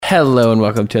Hello and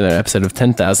welcome to another episode of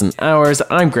 10,000 Hours.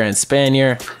 I'm Grant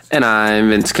Spanier. And I'm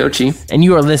Vince Cochi. And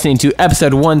you are listening to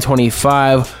episode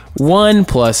 125, 1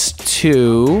 plus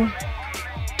 2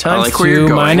 times 2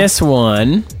 minus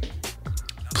 1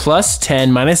 plus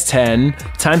 10 minus 10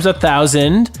 times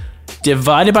 1,000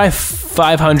 divided by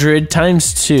 500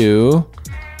 times 2.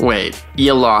 Wait,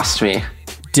 you lost me.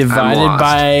 Divided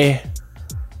by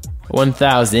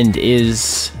 1,000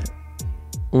 is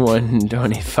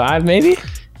 125 maybe?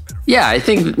 Yeah, I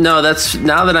think, no, that's,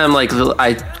 now that I'm like,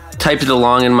 I typed it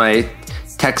along in my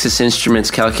Texas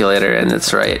Instruments calculator, and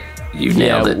that's right. You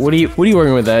nailed it. What are you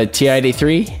working with, a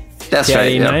TI-83? That's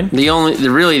TI-89? right. Yeah.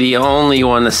 The only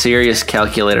one a serious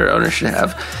calculator owner should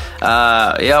have.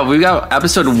 We've got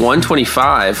episode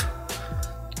 125.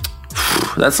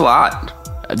 That's a lot.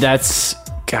 That's,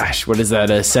 gosh, what is that,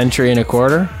 a century and a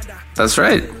quarter? That's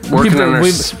right. We've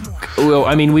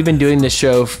been doing this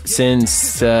show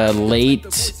since late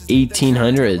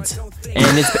 1800s,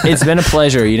 and it's been a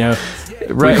pleasure,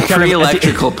 right?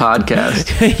 Pre-electrical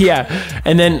podcast. Yeah,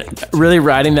 and then really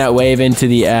riding that wave into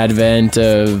the advent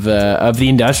of the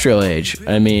industrial age.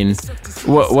 I mean,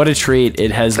 what a treat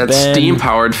it has been. That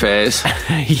steam-powered phase.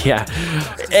 Yeah,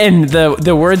 and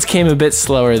the words came a bit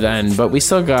slower then, but we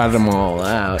still got them all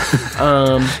out.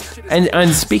 And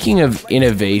speaking of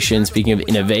innovation, speaking of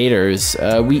innovators,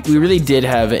 we really did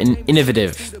have an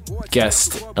innovative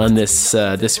guest on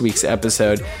this week's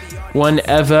episode. One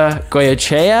Eva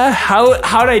Goyechea.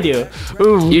 How'd I do?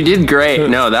 Ooh. You did great.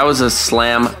 No, that was a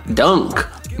slam dunk.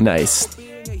 Nice.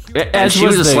 And she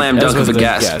was a slam dunk of a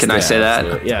guest. Can I say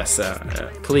that? Yes,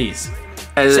 please.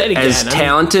 As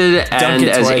talented and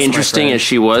as interesting as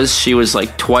she was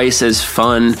like twice as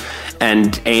fun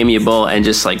and amiable and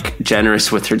just like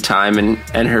generous with her time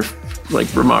and her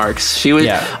like remarks. She was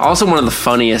also one of the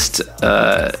funniest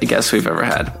guests we've ever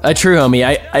had. A true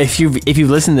homie. If you've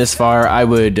listened this far, I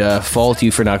would fault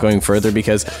you for not going further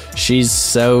because she's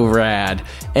so rad.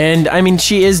 And I mean,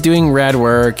 she is doing rad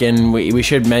work, and we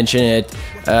should mention it.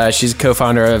 She's a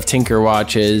co-founder of Tinker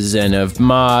Watches and of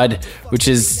Mod, which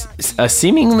is a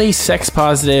seemingly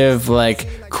sex-positive, like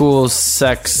cool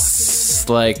sex,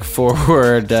 like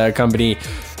forward company.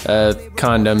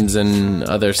 Condoms and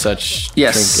other such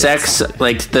trinkets. Sex,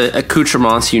 like the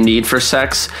accoutrements you need for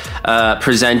sex,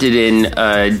 presented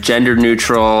in gender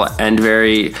neutral and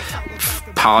very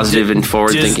positive and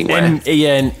forward-thinking way.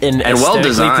 And well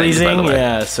designed, pleasing. By the way.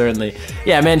 Yeah, certainly.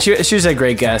 Yeah, man, she was a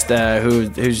great guest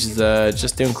who's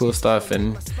just doing cool stuff,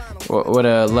 and what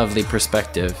a lovely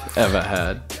perspective Eva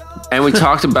had. And we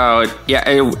talked about,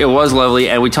 it was lovely.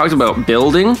 And we talked about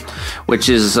building, which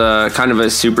is kind of a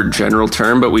super general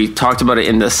term, but we talked about it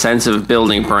in the sense of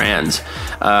building brands.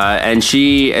 And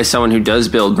she, as someone who does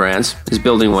build brands, is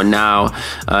building one now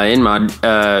in Mod.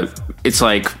 It's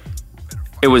like,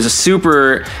 it was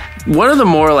one of the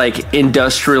more like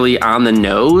industrially on the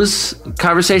nose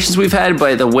conversations we've had,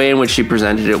 but the way in which she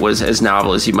presented it was as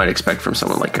novel as you might expect from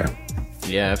someone like her.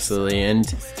 Yeah, absolutely. And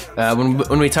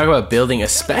when we talk about building,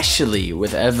 especially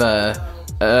with Eva,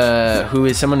 who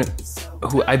is someone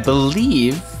who I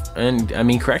believe, and I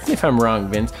mean, correct me if I'm wrong,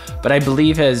 Vince, but I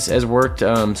believe has worked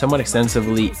somewhat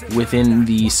extensively within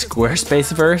the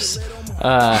Squarespace verse.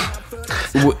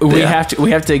 We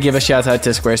have to give a shout out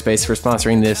to Squarespace for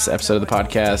sponsoring this episode of the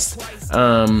podcast.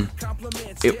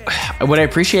 What I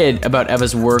appreciate about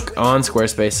Eva's work on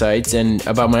Squarespace sites and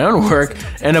about my own work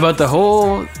and about the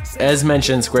whole, as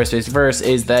mentioned, Squarespace verse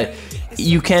is that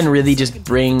you can really just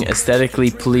bring aesthetically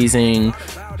pleasing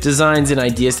designs and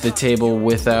ideas to the table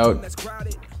without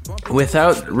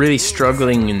really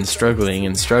struggling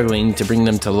to bring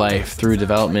them to life through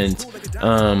development.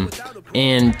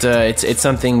 And it's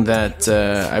something that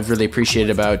I've really appreciated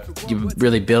about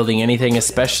really building anything,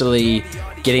 especially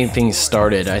getting things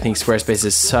started. I think Squarespace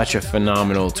is such a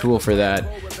phenomenal tool for that.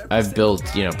 I've built,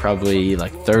 probably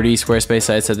like 30 Squarespace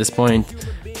sites at this point,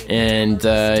 and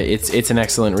it's an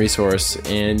excellent resource.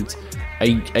 And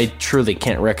I truly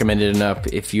can't recommend it enough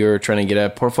if you're trying to get a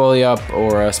portfolio up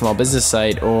or a small business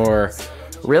site or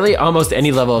really almost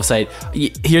any level of site.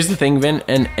 Here's the thing, Vin,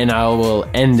 and I will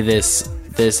end this.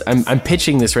 I'm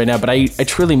pitching this right now, but I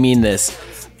truly mean this.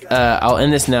 I'll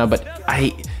end this now, but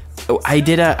I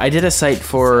did a site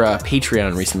for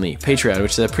Patreon recently. Patreon,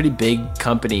 which is a pretty big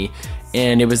company,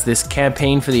 and it was this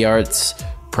campaign for the arts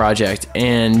project.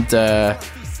 And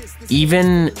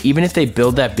even if they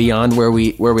build that beyond where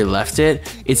we left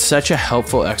it, it's such a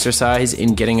helpful exercise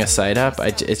in getting a site up.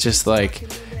 It's just like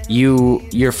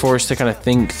you're forced to kind of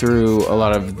think through a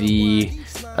lot of the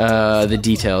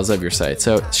details of your site.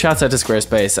 So shouts out to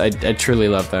Squarespace. I truly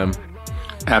love them.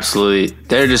 Absolutely.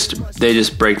 They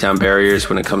just break down barriers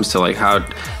when it comes to like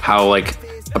how like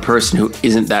a person who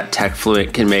isn't that tech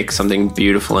fluent can make something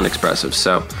beautiful and expressive.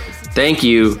 So thank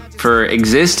you for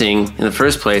existing in the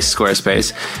first place,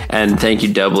 Squarespace, and thank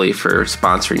you doubly for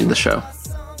sponsoring the show.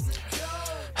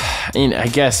 I mean, I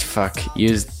guess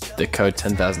use the code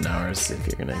 10,000 hours if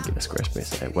you're gonna get a Squarespace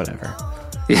site, whatever.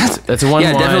 Yeah, that's one.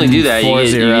 Yeah, definitely do that.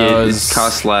 It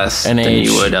costs less than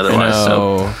you would otherwise.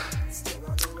 So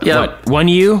yeah, one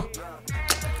U.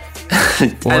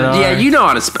 Yeah, you know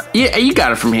how to spell. Yeah, you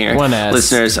got it from here, one S.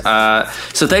 Listeners.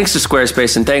 So thanks to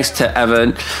Squarespace and thanks to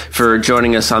Evan for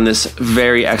joining us on this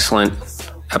very excellent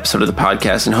episode of the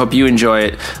podcast, and hope you enjoy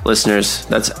it, listeners.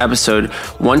 That's episode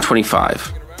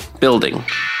 125, Building.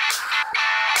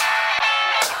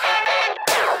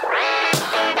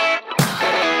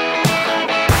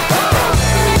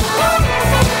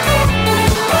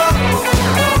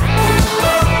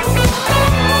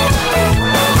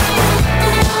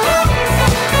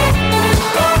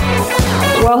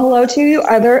 Well, hello to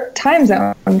other time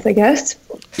zones, I guess.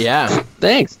 Yeah.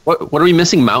 Thanks. What are we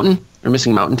missing? Mountain? We're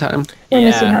missing mountain time? We're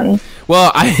missing mountain.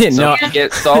 Well, I didn't know.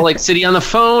 Get Salt Lake City on the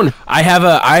phone. I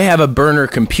have a burner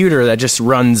computer that just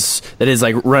that is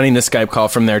like running the Skype call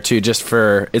from there too,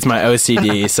 it's my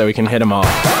OCD, so we can hit them all.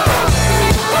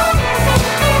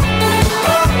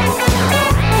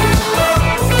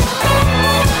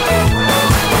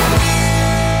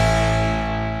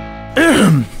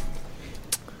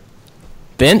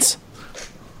 Vince?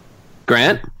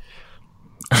 Grant?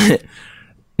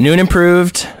 New and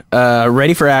improved,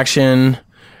 ready for action.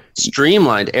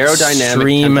 Streamlined,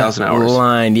 aerodynamic, 10,000 hours.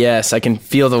 Streamlined, yes. I can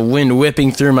feel the wind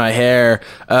whipping through my hair.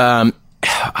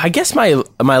 I guess my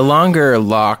longer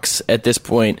locks at this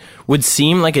point would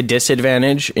seem like a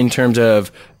disadvantage in terms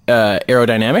of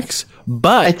aerodynamics,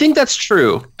 but I think that's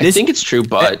true. I think it's true,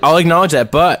 but I'll acknowledge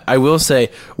that. But I will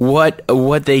say what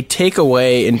they take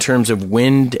away in terms of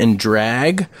wind and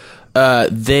drag,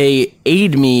 they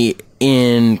aid me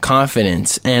in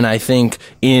confidence, and I think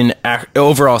in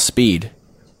overall speed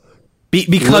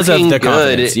because of the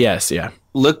confidence. Yes, yeah.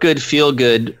 Look good, feel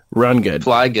good, run good,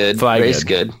 fly good, race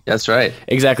good. That's right.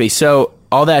 Exactly. So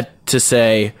all that to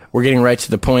say, we're getting right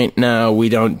to the point now. We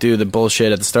don't do the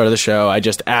bullshit at the start of the show. I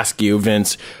just ask you,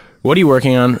 Vince, what are you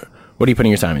working on? What are you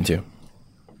putting your time into?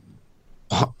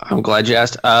 I'm glad you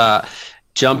asked.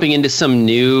 Jumping into some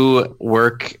new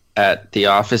work at the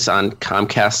office on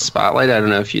Comcast Spotlight. I don't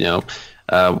know if you know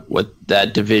what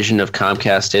that division of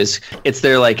Comcast is. It's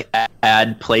their like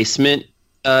ad placement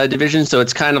division. So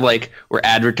it's kind of like we're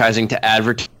advertising to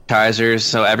advertisers.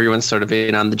 So everyone's sort of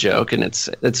in on the joke, and it's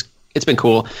been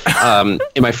cool.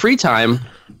 In my free time,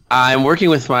 I'm working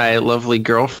with my lovely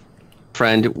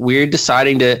girlfriend. We're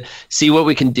deciding to see what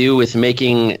we can do with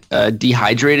making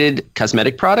dehydrated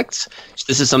cosmetic products.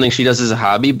 This is something she does as a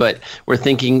hobby, but we're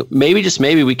thinking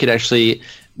maybe we could actually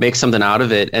make something out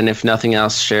of it, and if nothing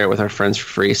else, share it with our friends for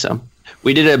free. So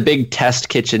we did a big test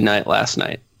kitchen night last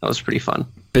night. That was pretty fun.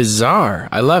 Bizarre.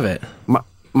 I love it.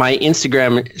 My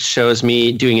Instagram shows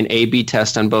me doing an A/B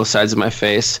test on both sides of my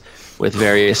face with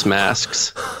various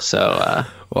masks. So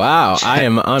wow, I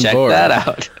am on check board. Check that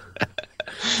out.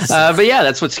 But yeah,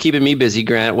 that's what's keeping me busy,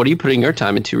 Grant. What are you putting your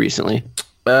time into recently?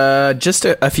 Just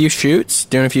a few shoots,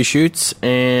 doing a few shoots,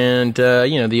 and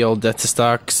the old Death to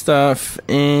Stock stuff,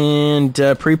 and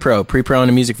pre-pro in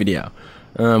a music video,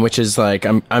 which is like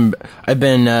I've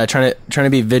been trying to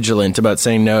be vigilant about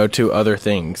saying no to other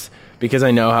things because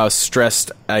I know how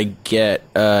stressed I get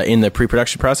in the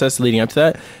pre-production process leading up to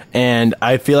that, and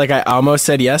I feel like I almost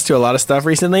said yes to a lot of stuff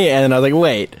recently, and I was like,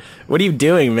 wait, what are you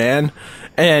doing, man?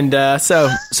 And so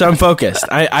I'm focused.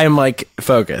 I am like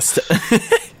focused.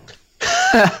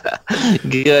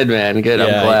 Good, man. Good. I'm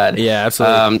glad. Yeah,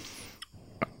 absolutely.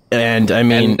 And I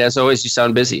mean, and as always, you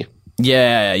sound busy.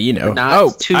 Yeah,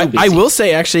 Not too busy. I will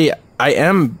say, actually, I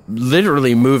am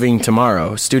literally moving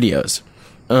tomorrow, studios.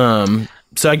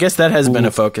 So I guess that has been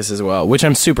a focus as well, which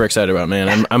I'm super excited about,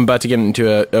 man. I'm about to get into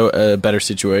a better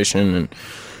situation and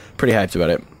pretty hyped about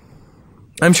it.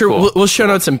 I'm sure we'll show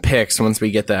notes some pics once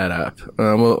we get that up.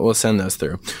 We'll send those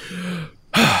through.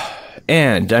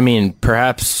 And, I mean,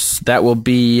 perhaps that will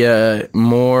be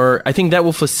more... I think that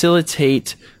will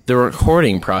facilitate the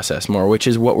recording process more, which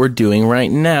is what we're doing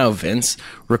right now, Vince.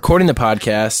 Recording the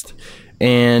podcast.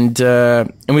 And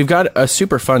we've got a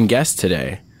super fun guest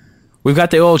today. We've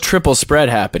got the old triple spread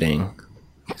happening.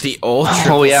 The old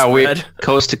triple spread. We're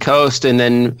coast to coast, and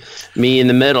then me in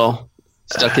the middle.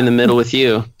 Stuck in the middle with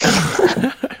you.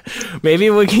 Maybe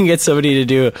we can get somebody to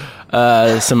do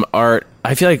some art.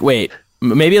 I feel like, wait,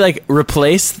 maybe like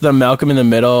replace the Malcolm in the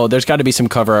middle. There's got to be some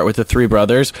cover art with the three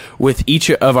brothers with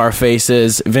each of our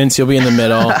faces. Vince, you'll be in the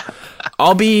middle.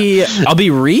 I'll be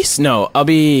Reese. No, I'll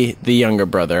be the younger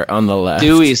brother on the left.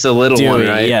 Dewey's the little one,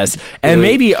 right? Yes, and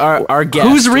Dewey. Maybe our guest.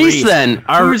 Who's Reese then?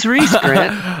 Who's Reese,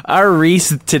 Grant? Our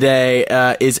Reese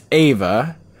today is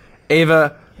Ava.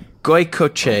 Ava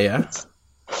Goicoechea.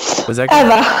 Was that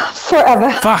Eva,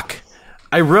 forever. Fuck.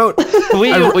 I wrote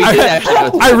we did actually go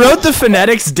through I wrote the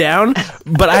phonetics down,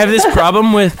 but I have this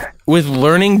problem with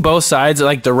learning both sides,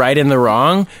 like the right and the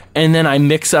wrong, and then I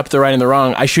mix up the right and the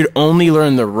wrong. I should only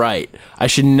learn the right. I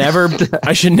should never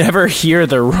hear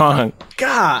the wrong.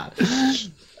 God.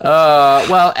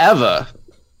 Well, Eva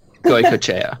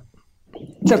Goicoechea.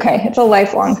 It's okay. It's a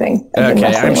lifelong thing.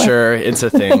 Okay, I'm sure it's a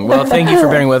thing. Well, thank you for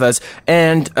bearing with us.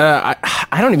 And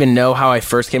I don't even know how I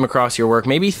first came across your work.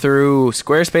 Maybe through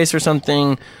Squarespace or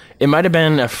something. It might have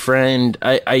been a friend,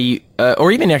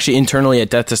 or even actually internally at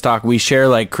Death to Stock. We share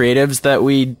like creatives that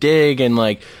we dig and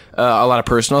like a lot of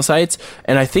personal sites.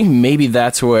 And I think maybe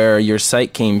that's where your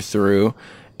site came through.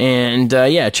 And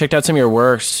checked out some of your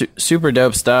work. Super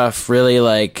dope stuff. Really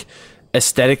like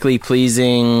aesthetically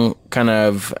pleasing kind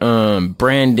of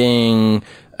branding,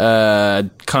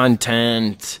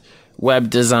 content, web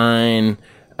design,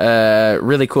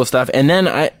 really cool stuff. And then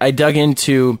I dug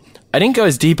into, I didn't go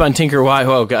as deep on Tinker Watch.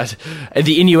 Oh god,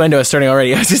 the innuendo is starting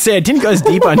already. I was gonna say I didn't go as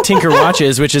deep on Tinker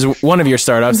Watches, which is one of your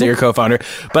startups that you're co-founder,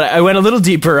 but I went a little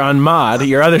deeper on Mod,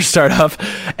 your other startup,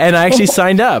 and I actually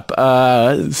signed up.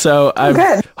 So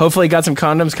I've hopefully got some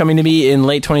condoms coming to me in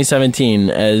late 2017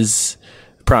 as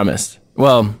promised.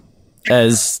 Well,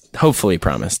 as hopefully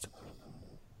promised.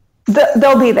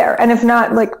 They'll be there. And if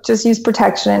not, like, just use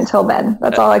protection until then.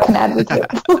 That's all I can advocate.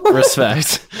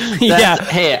 Respect. Yeah.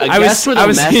 Hey, a guest with a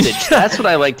message. That's what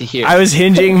I like to hear. I was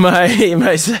hinging my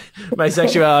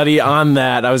sexuality on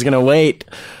that. I was going to wait.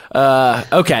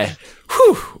 Okay.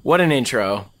 Whew. What an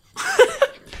intro.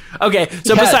 Okay,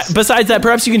 so Yes. besides that,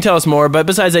 perhaps you can tell us more, but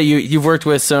besides that, you've worked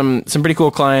with some pretty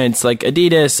cool clients like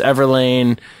Adidas,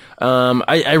 Everlane.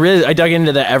 I dug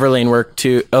into the Everlane work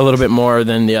too a little bit more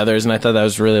than the others, and I thought that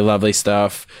was really lovely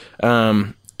stuff.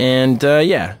 Eva,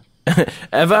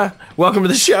 welcome to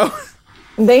the show.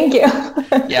 Thank you.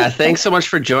 Yeah, thanks so much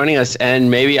for joining us. And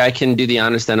maybe I can do the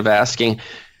honors then of asking.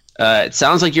 It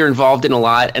sounds like you're involved in a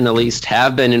lot, and at least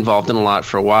have been involved in a lot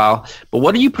for a while. But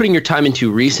what are you putting your time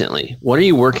into recently? What are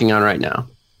you working on right now?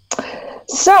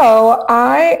 So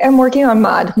I am working on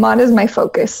Mod. Mod is my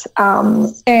focus.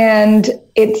 And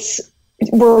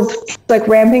we're like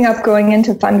ramping up going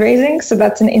into fundraising. So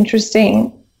that's an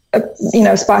interesting,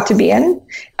 spot to be in.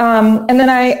 And then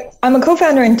I'm a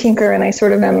co-founder in Tinker, and I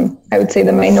sort of am, I would say,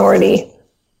 the minority,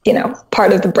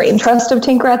 part of the brain trust of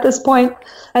Tinker at this point.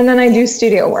 And then I do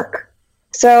studio work.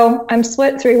 So I'm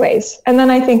split 3 ways. And then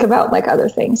I think about like other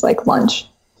things like lunch.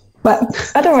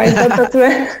 But otherwise,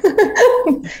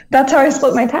 that's how I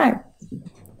split my time.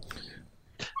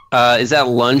 Is that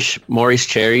lunch Maurice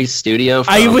Cherry's studio?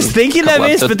 I was thinking that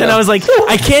is, but then I was like,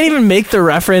 I can't even make the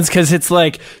reference because it's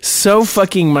like so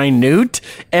fucking minute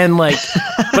and like.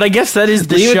 But I guess that is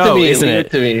the show, isn't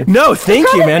it? No,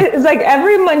 thank you, man. It's like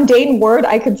every mundane word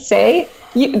I could say.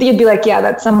 You'd be like, yeah,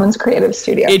 that's someone's creative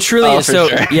studio. It truly is. So,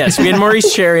 sure. Yes, we had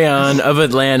Maurice Cherry on of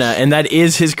Atlanta, and that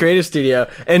is his creative studio.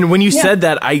 And when you said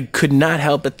that, I could not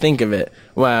help but think of it.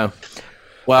 Wow.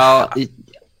 Well,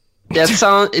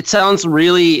 it sounds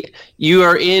really, you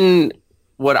are in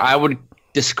what I would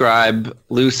describe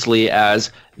loosely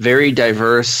as very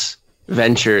diverse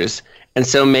ventures. And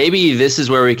so maybe this is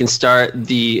where we can start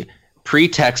the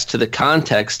pretext to the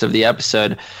context of the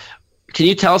episode. Can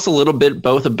you tell us a little bit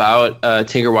both about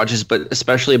Tinker Watches, but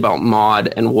especially about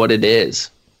Mod and what it is?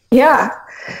 Yeah.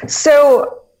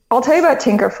 So I'll tell you about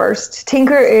Tinker first.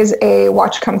 Tinker is a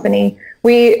watch company.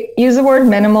 We use the word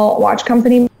minimal watch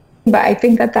company, but I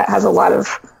think that has a lot of,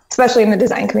 especially in the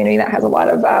design community, that has a lot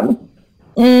of,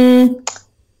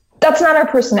 that's not our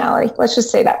personality. Let's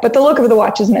just say that. But the look of the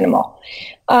watch is minimal.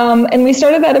 And we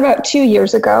started that about 2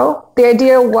 years ago. The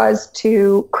idea was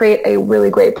to create a really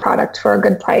great product for a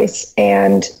good price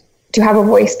and to have a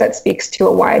voice that speaks to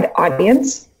a wide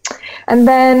audience. And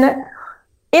then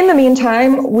in the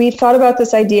meantime, we thought about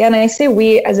this idea, and I say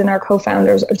we as in our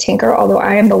co-founders of Tinker, although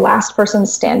I am the last person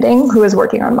standing who is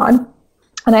working on Mod.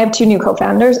 And I have 2 new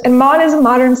co-founders. And Mod is a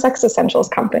modern sex essentials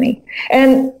company.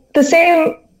 And it has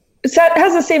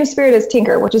the same spirit as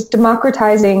Tinker, which is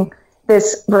democratizing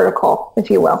this vertical, if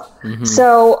you will. Mm-hmm.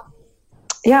 So,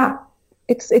 yeah,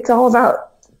 it's all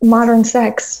about modern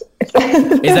sex. Is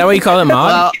that what you call it,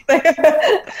 Mod?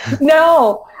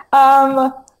 No.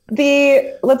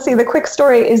 the quick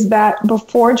story is that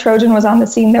before Trojan was on the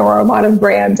scene, there were a lot of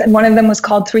brands, and one of them was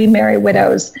called Three Merry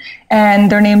Widows,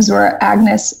 and their names were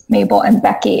Agnes, Mabel, and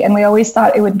Becky. And we always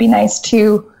thought it would be nice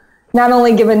to not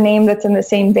only give a name that's in the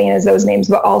same vein as those names,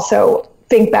 but also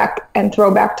think back and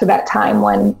throw back to that time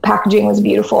when packaging was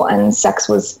beautiful and sex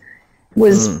was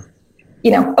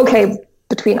okay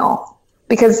between all,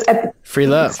 because free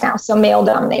love it's now so male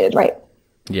dominated, right?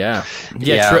 Yeah.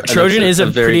 Trojan is a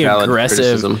pretty aggressive.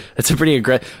 Criticism. It's a pretty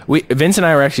aggressive. Vince and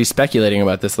I were actually speculating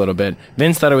about this a little bit.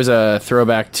 Vince thought it was a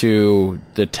throwback to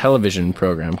the television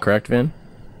program, correct, Vin?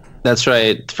 That's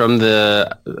right. From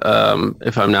the,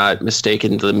 if I'm not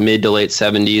mistaken, the mid to late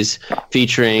 70s,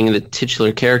 featuring the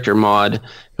titular character Maude,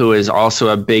 who is also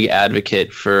a big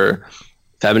advocate for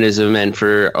feminism and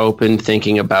for open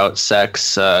thinking about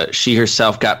sex. She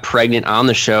herself got pregnant on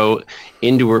the show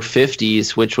into her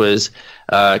 50s, which was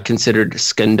considered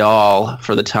scandal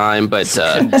for the time. But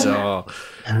so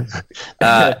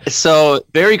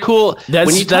very cool.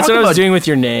 That's what I was doing with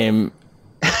your name.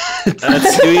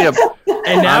 That's doing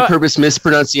and now, on purpose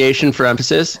mispronunciation for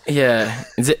emphasis. Yeah,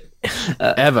 is it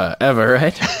Eva,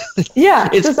 right? Yeah,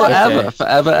 it's Eva.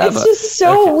 It's just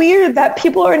so weird that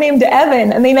people are named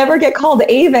Evan and they never get called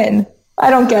Avon. I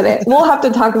don't get it. We'll have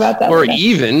to talk about that. Or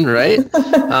even, right?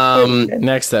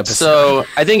 Next episode. So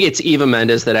I think it's Eva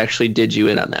Mendes that actually did you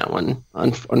in on that one,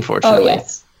 unfortunately. Oh,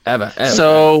 yes. Eva.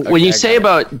 So when you say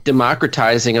about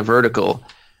democratizing a vertical,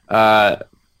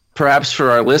 perhaps for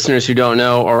our listeners who don't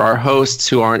know, or our hosts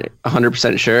who aren't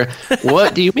 100% sure,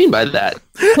 what do you mean by that?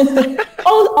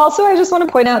 Also, I just want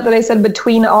to point out that I said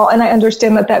between all, and I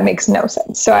understand that makes no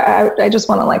sense. So I just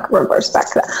want to reverse back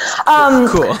to that.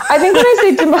 Cool. I think when I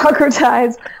say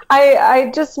democratize,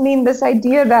 I just mean this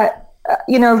idea that,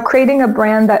 creating a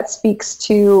brand that speaks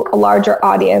to a larger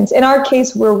audience. In our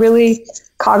case, we're really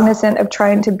cognizant of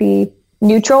trying to be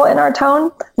neutral in our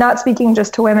tone, not speaking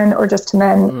just to women or just to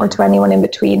men or to anyone in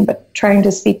between, but trying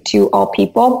to speak to all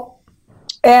people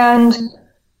and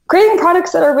creating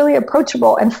products that are really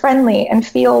approachable and friendly and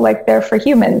feel like they're for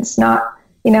humans, not,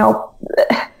 we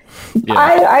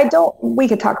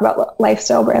could talk about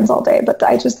lifestyle brands all day, but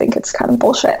I just think it's kind of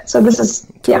bullshit. So this is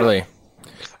totally.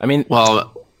 I mean,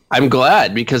 well, I'm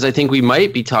glad, because I think we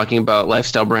might be talking about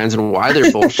lifestyle brands and why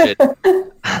they're bullshit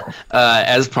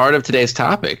as part of today's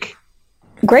topic.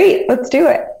 Great, let's do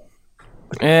it.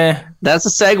 That's a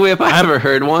segue if I ever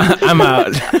heard one. I'm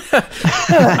out.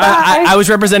 I was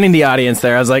representing the audience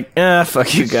there. I was like,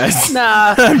 fuck you guys.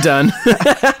 Nah. I'm done.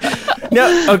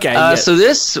 No, okay. So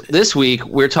this week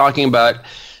we're talking about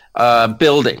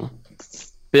building.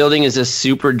 Building is a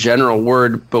super general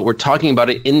word, but we're talking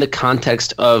about it in the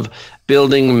context of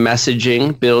building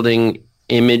messaging, building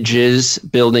images,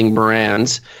 building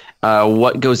brands.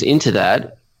 What goes into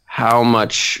that? How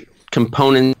much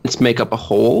components make up a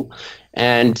whole,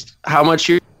 and how much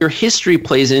your history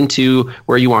plays into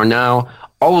where you are now.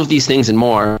 All of these things and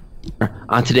more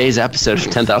on today's episode of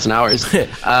 10,000 Hours.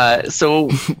 So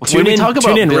tune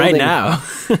in right now.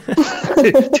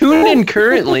 Tune in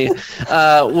currently.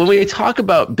 When we talk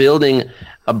about building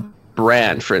a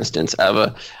brand, for instance,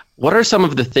 Eva, what are some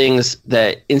of the things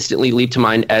that instantly leap to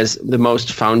mind as the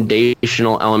most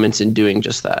foundational elements in doing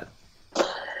just that?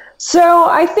 So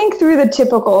I think through the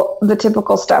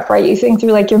typical stuff, right? You think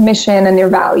through your mission and your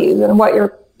values and what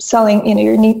you're selling,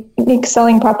 your unique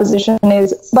selling proposition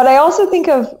is. But I also think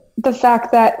of the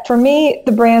fact that for me,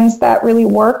 the brands that really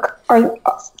work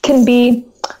can be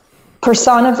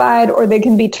personified, or they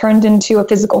can be turned into a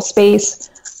physical space.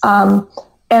 And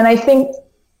I think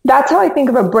that's how I think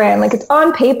of a brand. It's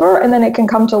on paper, and then it can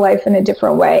come to life in a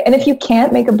different way. And if you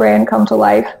can't make a brand come to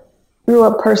life through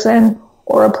a person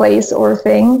or a place or a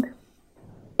thing,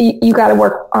 you got to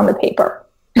work on the paper.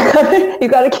 You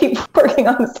got to keep working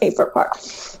on the paper part.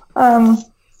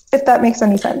 If that makes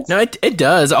any sense. No, it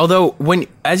does. Although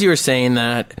as you were saying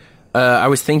that, I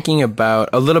was thinking about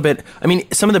a little bit. I mean,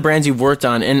 some of the brands you've worked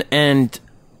on, and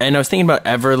I was thinking about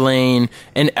Everlane,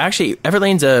 and actually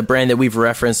Everlane's a brand that we've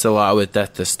referenced a lot with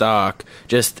Death to Stock,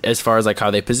 just as far as how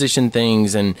they position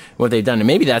things and what they've done. And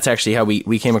maybe that's actually how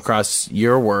we came across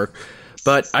your work.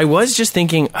 But I was just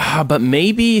thinking, but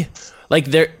maybe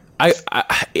I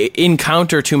in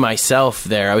counter to myself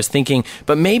there, I was thinking,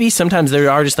 but maybe sometimes there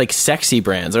are just sexy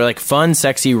brands, or fun,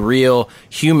 sexy, real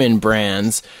human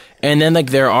brands. And then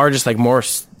there are just more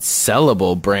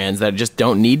sellable brands that just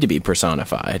don't need to be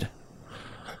personified.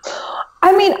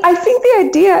 I mean, I think the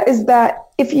idea is that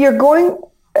if you're going,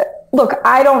 look,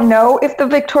 I don't know if the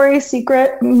Victoria's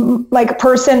Secret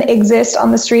person exists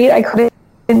on the street. I couldn't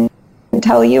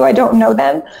tell you. I don't know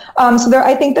them. So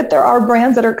I think that there are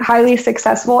brands that are highly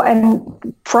successful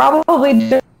and probably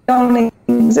don't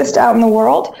exist out in the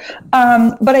world.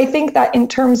 But I think that in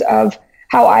terms of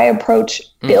how I approach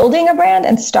building a brand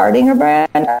and starting a brand,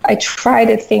 I try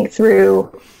to think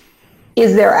through,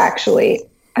 is there actually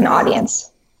an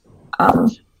audience?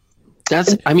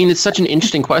 It's such an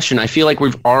interesting question. I feel like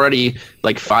we've already,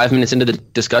 like 5 minutes into the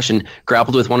discussion,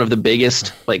 grappled with one of the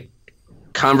biggest like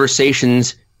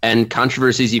conversations and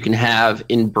controversies you can have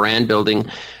in brand building.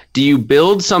 Do you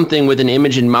build something with an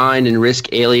image in mind and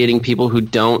risk alienating people who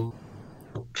don't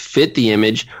fit the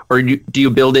image, or do you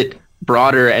build it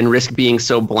broader and risk being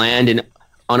so bland and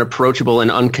unapproachable and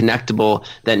unconnectable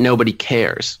that nobody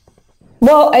cares?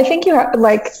 Well, I think you have,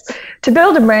 like, to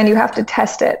build a brand, you have to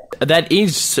test it. That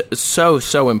is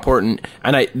so important.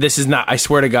 And I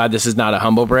swear to God, this is not a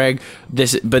humble brag.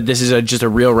 But this is just a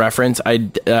real reference.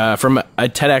 From a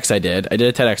TEDx I did a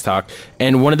TEDx talk,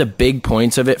 and one of the big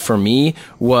points of it for me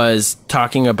was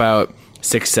talking about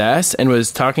success, and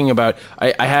was talking about,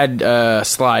 I had a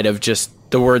slide of just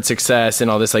the word success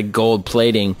and all this like gold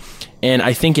plating. And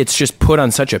I think it's just put on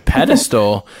such a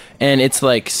pedestal, and it's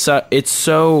like, it's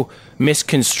so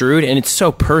misconstrued, and it's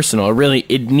so personal.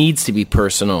 It needs to be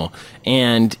personal.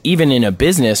 And even in a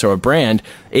business or a brand,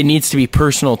 it needs to be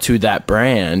personal to that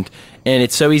brand. And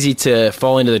it's so easy to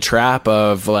fall into the trap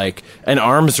of like an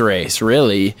arms race,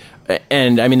 really.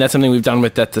 And I mean, that's something we've done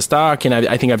with Death to Stock, and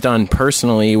I think I've done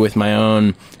personally with my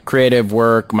own creative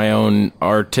work, my own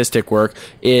artistic work,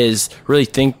 is really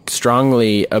think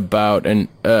strongly about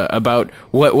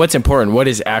what's important, what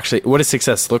does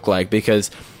success look like?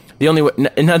 Because the only way,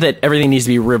 not that everything needs to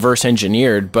be reverse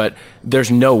engineered, but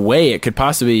there's no way it could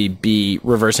possibly be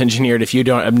reverse engineered if you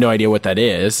have no idea what that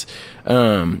is.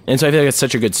 And so I feel like it's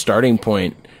such a good starting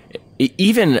point.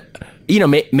 Even,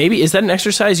 maybe is that an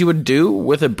exercise you would do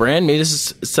with a brand? Maybe this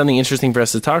is something interesting for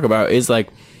us to talk about, is like,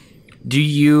 do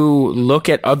you look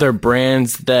at other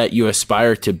brands that you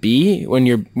aspire to be when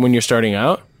you're starting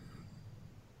out?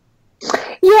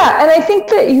 Yeah, and I think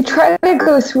that you try to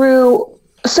go through.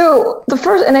 So the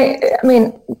first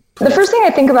thing I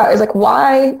think about is like,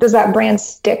 why does that brand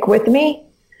stick with me?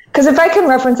 Because if I can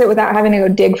reference it without having to go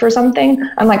dig for something,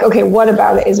 I'm like, okay, what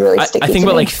about it is really sticky? I think to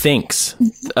about me? like Thinx,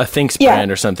 a Thinx brand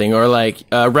or something, or like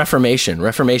Reformation.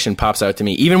 Reformation pops out to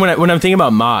me. Even when I'm thinking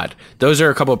about mod, those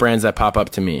are a couple of brands that pop up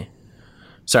to me.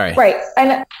 Sorry. Right.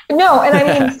 And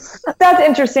I mean, that's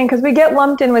interesting because we get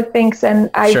lumped in with Thinx, and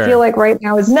I feel like right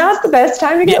now is not the best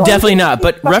time to get lumped definitely in. not.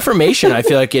 But Reformation, I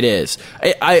feel like it is.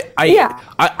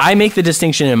 I make the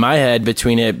distinction in my head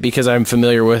between it because I'm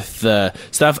familiar with the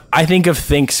stuff. I think of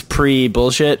Thinx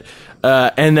pre-bullshit.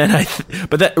 And then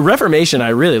but that Reformation, I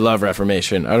really love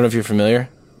Reformation. I don't know if you're familiar.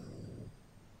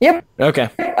 Yep. Okay.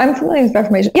 I'm familiar with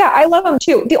Reformation. Yeah, I love them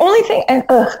too. The only thing, and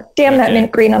damn that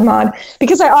mint green on mod,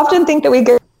 because I often think that we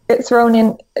get thrown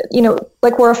in,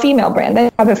 like we're a female brand. They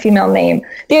have a female name.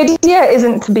 The idea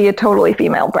isn't to be a totally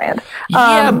female brand.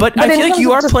 But I feel like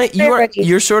you are playing.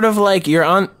 You're sort of like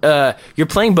you're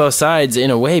playing both sides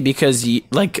in a way, because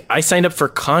like I signed up for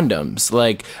condoms,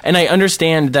 like, and I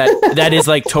understand that is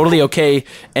like totally okay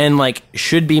and like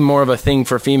should be more of a thing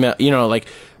for female. Like.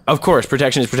 Of course,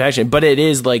 protection is protection, but it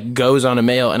is like goes on a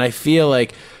male, and I feel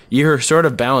like you're sort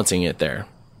of balancing it there,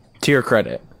 to your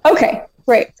credit. Okay,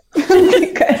 great.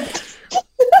 Good.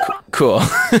 Cool.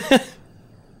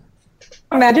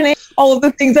 Imagining all of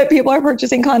the things that people are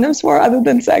purchasing condoms for other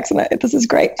than sex, and this is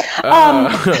great.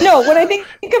 No, when I think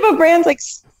of a brand like,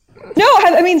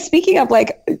 speaking of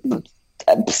like,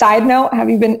 side note, have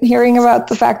you been hearing about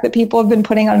the fact that people have been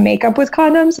putting on makeup with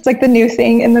condoms? It's like the new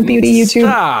thing in the beauty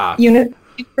YouTube unit.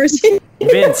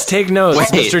 Vince, take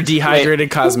notes, Mr. Dehydrated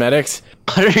Cosmetics.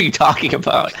 What are you talking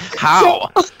about?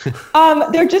 How?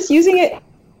 They're just using it,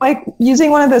 like using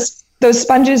one of those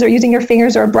sponges, or using your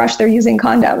fingers or a brush. They're using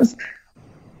condoms.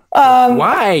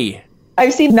 Why?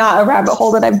 I've seen not a rabbit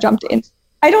hole that I've jumped in.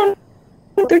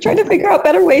 They're trying to figure out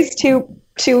better ways to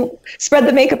spread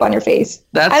the makeup on your face.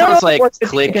 That sounds like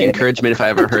click encouragement if I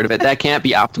ever heard of it. That can't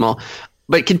be optimal.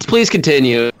 But please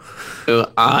continue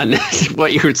on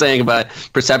what you were saying about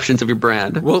perceptions of your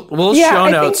brand. We'll show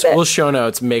notes. We'll show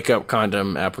notes. Makeup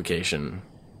condom application.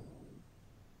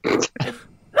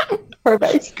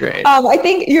 Perfect. Great. I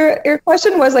think your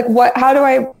question was like, how do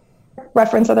I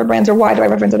reference other brands, or why do I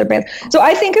reference other brands? So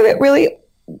I think of it really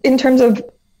in terms of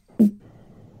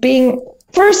being,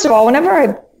 first of all, whenever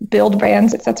I build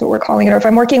brands, if that's what we're calling it, or if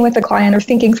I'm working with a client or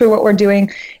thinking through what we're doing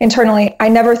internally, I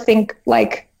never think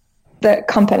like the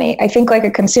company. I think like a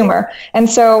consumer. And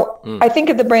so I think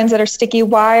of the brands that are sticky.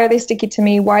 Why are they sticky to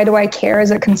me? Why do I care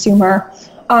as a consumer?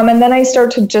 And then I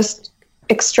start to just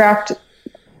extract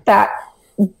that,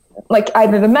 like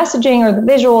either the messaging or the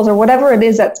visuals or whatever it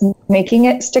is that's making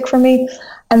it stick for me.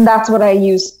 And that's what I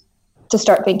use to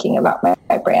start thinking about my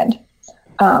brand.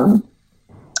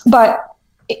 But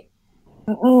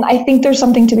I think there's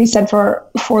something to be said for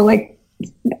like,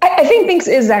 I think Thinx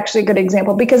is actually a good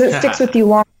example because it sticks with you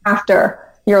long after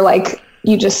you're like,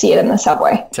 you just see it in the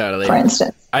subway. Totally. For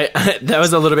instance. That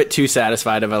was a little bit too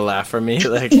satisfied of a laugh for me.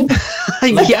 Like,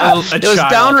 Yeah, it was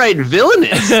downright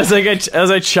villainous. I was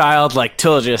a child, like,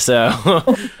 told you so.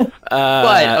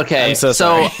 But okay, I'm so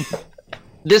sorry.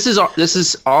 This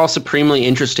is all supremely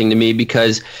interesting to me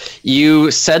because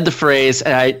you said the phrase,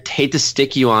 and I hate to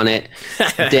stick you on it.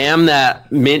 Damn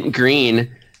that mint green.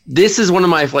 This is one of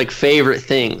my like favorite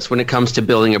things when it comes to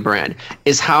building a brand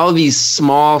is how these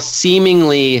small,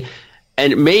 seemingly,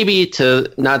 and maybe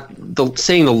to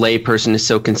saying the layperson is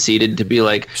so conceited to be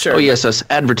like, sure, oh yes, us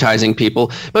advertising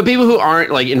people, but people who aren't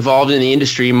like involved in the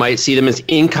industry might see them as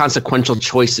inconsequential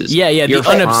choices. Yeah, the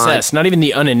unobsessed, not even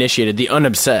the uninitiated, the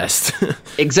unobsessed.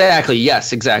 Exactly.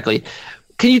 Yes, exactly.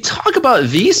 Can you talk about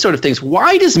these sort of things?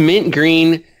 Why does mint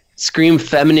green scream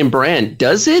feminine brand?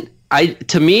 Does it?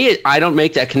 To me, I don't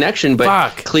make that connection,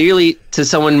 but clearly to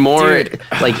someone more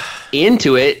like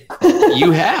into it,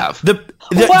 you have.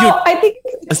 I think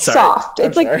it's soft.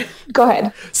 It's like, go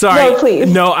ahead. Sorry. No, please.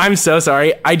 No, I'm so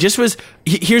sorry.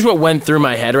 Here's what went through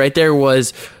my head right there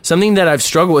was something that I've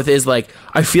struggled with is like,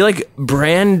 I feel like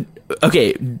brand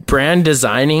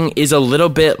designing is a little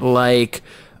bit like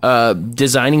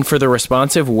designing for the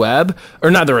responsive web,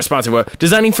 or not the responsive web,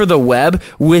 designing for the web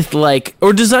with like,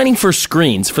 or designing for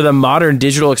screens for the modern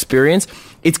digital experience.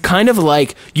 It's kind of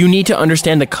like you need to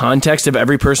understand the context of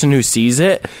every person who sees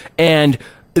it, and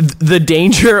the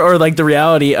danger or like the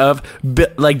reality of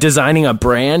like designing a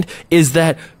brand is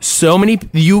that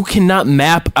you cannot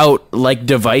map out like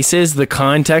devices, the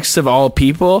context of all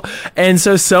people. And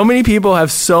so many people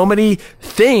have so many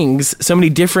things, so many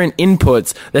different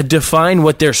inputs that define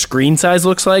what their screen size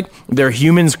looks like, their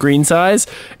human screen size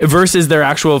versus their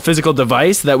actual physical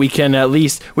device that we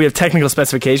have technical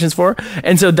specifications for.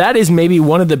 And so that is maybe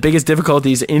one of the biggest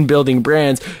difficulties in building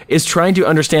brands is trying to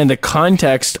understand the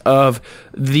context of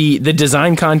the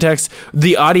design context,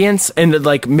 the audience, and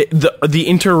like the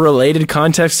interrelated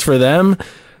context for them.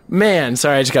 Man,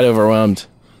 sorry, I just got overwhelmed.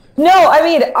 No, I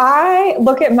mean, I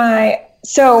look at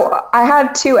so I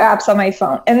have 2 apps on my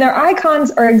phone and their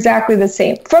icons are exactly the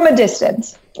same from a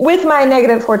distance with my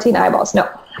negative 14 eyeballs. No,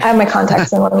 I have my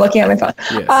contacts in when I'm looking at my phone.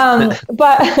 Yes.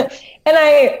 And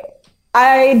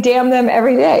I damn them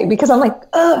every day because I'm like,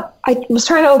 I was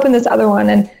trying to open this other one.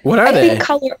 And what are they? think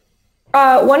color.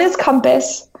 One is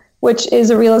Compass, which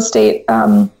is a real estate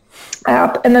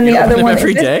app, and then the other one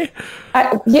every day.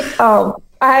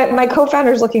 My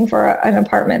co-founder is looking for an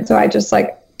apartment, so I just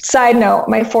like. Side note: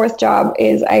 my 4th job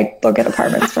is I look at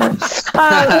apartments for.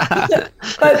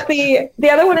 But the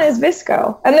other one is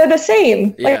Visco, and they're the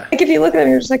same. Yeah. Like if you look at them,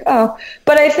 you're just like, oh.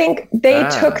 But I think they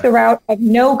took the route of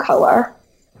no color,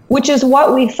 which is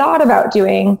what we thought about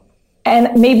doing.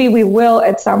 And maybe we will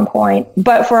at some point.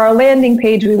 But for our landing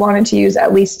page, we wanted to use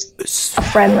at least a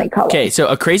friendly color. Okay, so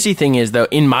a crazy thing is, though,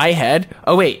 in my head...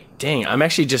 Oh, wait. Dang, I'm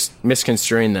actually just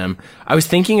misconstruing them. I was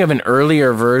thinking of an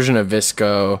earlier version of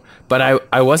Visco, but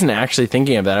I wasn't actually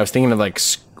thinking of that. I was thinking of, like,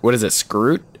 what is it,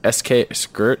 Scroot?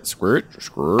 Scroot?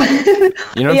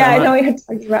 You know what I know what you're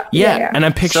talking about. Yeah, and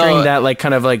I'm picturing that, like,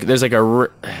 kind of like... There's, like, a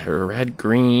red,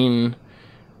 green...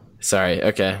 Sorry,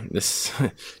 okay. This...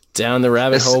 Down the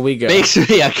rabbit hole we go.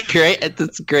 Great.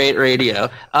 That's great radio.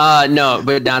 No,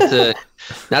 but not to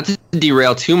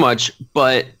derail too much,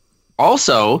 but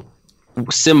also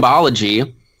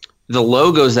symbology, the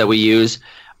logos that we use.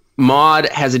 Mod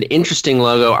has an interesting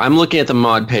logo. I'm looking at the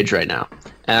Mod page right now,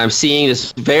 and I'm seeing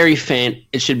this very faint,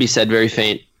 it should be said very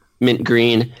faint, mint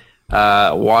green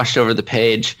washed over the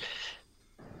page.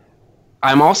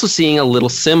 I'm also seeing a little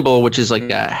symbol, which is like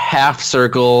a half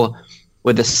circle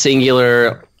with a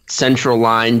singular central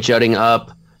line jutting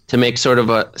up to make sort of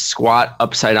a squat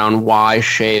upside down Y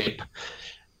shape.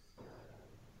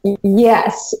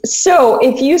 Yes. So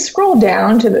if you scroll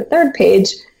down to the 3rd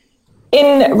page,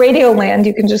 in Radioland,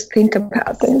 you can just think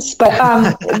about this.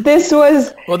 But this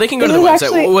was... Well, they can go to the website.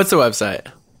 Actually, what's the website?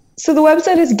 So the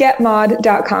website is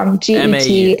getmod.com.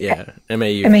 G-E-T-M-A-U-D.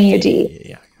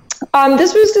 Yeah.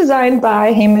 This was designed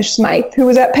by Hamish Smythe, who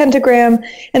was at Pentagram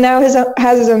and now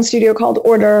has his own studio called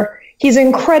Order. He's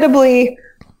incredibly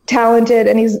talented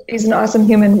and he's an awesome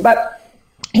human, but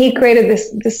he created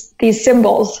these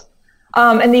symbols.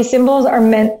 And these symbols are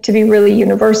meant to be really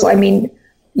universal. I mean,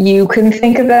 you can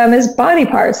think of them as body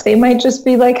parts. They might just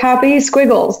be like happy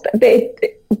squiggles,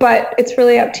 but it's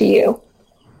really up to you.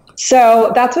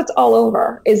 So that's what's all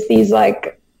over is these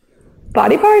like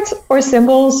body parts or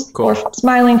symbols or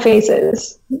smiling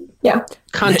faces. Yeah.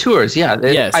 Contours. Yeah.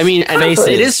 Yes. I mean, and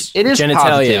faces, it is genitalia,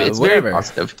 positive. It's whatever. very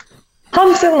positive.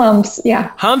 Humps and lumps.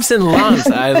 Yeah. Humps and lumps.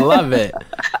 I love it.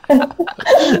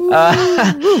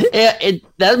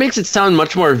 That makes it sound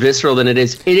much more visceral than it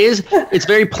is. It's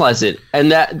very pleasant.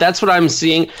 And that's what I'm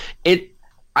seeing.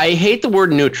 I hate the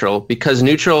word neutral because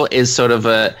neutral is sort of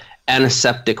a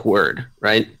antiseptic word,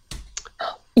 right?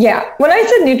 Yeah. When I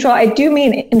said neutral, I do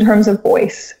mean in terms of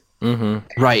voice. Mm-hmm.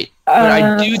 Right. But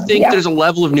I do think there's a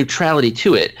level of neutrality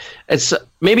to it. It's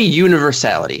maybe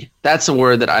universality. That's a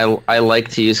word that I like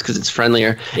to use because it's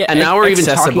friendlier. Yeah, and now we're even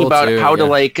talking about how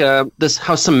to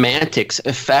how semantics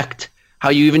affect how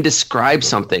you even describe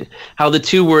something. How the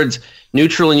two words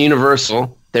neutral and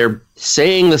universal, they're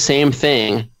saying the same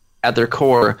thing at their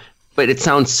core, but it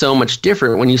sounds so much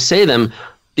different when you say them.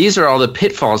 These are all the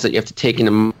pitfalls that you have to take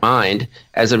into mind,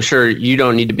 as I'm sure you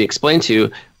don't need to be explained to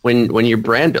when you're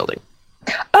brand building.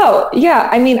 Oh, yeah.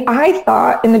 I mean, I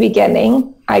thought in the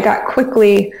beginning, I got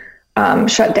quickly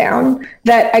shut down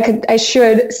that I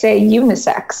should say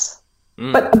unisex.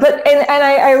 But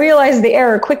I realized the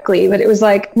error quickly, but it was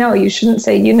like, no, you shouldn't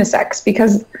say unisex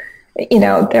because,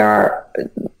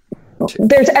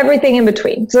 there's everything in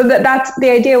between. So that's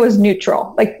the idea was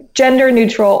neutral, like gender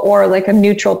neutral or like a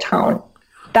neutral tone.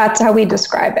 That's how we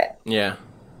describe it. Yeah.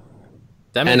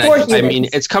 I mean,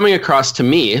 it's coming across to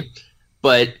me,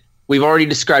 but we've already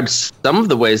described some of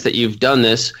the ways that you've done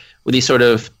this with these sort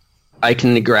of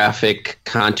iconographic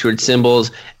contoured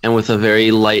symbols and with a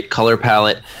very light color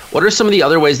palette. What are some of the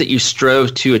other ways that you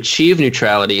strove to achieve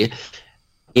neutrality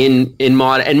in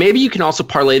Mod? And maybe you can also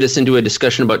parlay this into a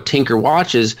discussion about Tinker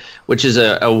Watches, which is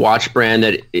a watch brand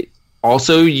that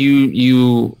also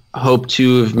you hope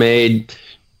to have made,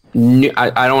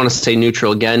 I don't want to say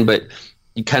neutral again, but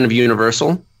kind of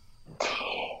universal.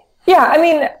 Yeah, I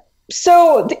mean,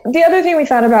 so the other thing we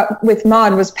thought about with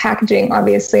Mod was packaging,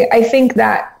 obviously. I think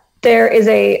that there's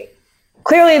a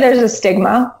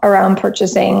stigma around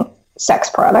purchasing sex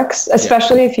products,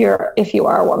 especially if you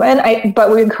are a woman.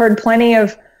 But we've heard plenty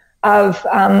of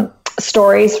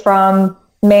stories from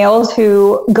males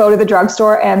who go to the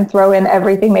drugstore and throw in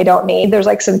everything they don't need. There's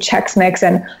like some Chex Mix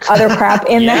and other crap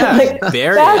in there. Like,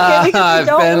 I've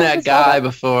been that guy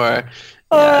before.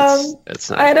 That's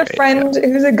not I had a friend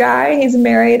who's a guy, he's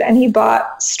married, and he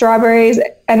bought strawberries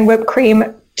and whipped cream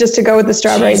just to go with the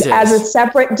strawberries as a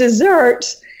separate dessert,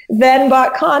 then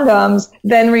bought condoms,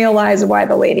 then realized why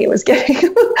the lady was getting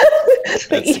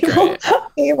the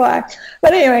evil act.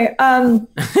 But anyway,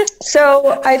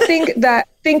 so I think that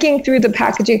thinking through the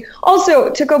packaging, also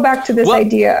to go back to this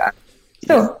idea.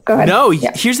 So go ahead. No,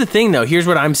 here's the thing though. Here's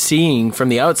what I'm seeing from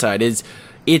the outside is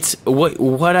it's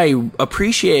what I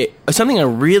appreciate. Something I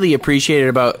really appreciated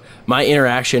about my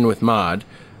interaction with Mod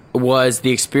was the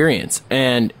experience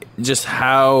and just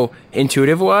how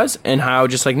intuitive it was and how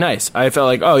just like nice. I felt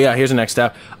like, oh yeah, here's the next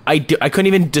step. I couldn't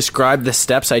even describe the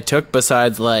steps I took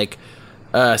besides like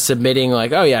submitting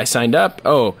like, oh yeah, I signed up.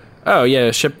 Oh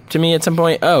yeah, shipped to me at some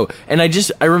point. Oh, and I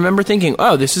remember thinking,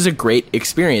 oh, this is a great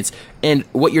experience. And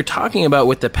what you're talking about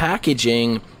with the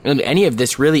packaging and any of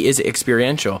this really is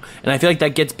experiential. And I feel like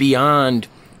that gets beyond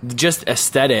just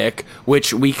aesthetic,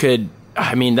 which we could,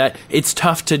 I mean, that it's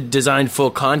tough to design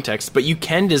full context, but you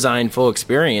can design full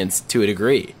experience to a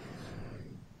degree.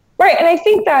 Right. And I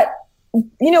think that,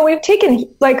 we've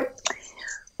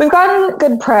gotten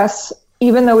good press,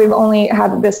 even though we've only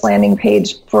had this landing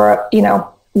page for,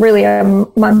 really a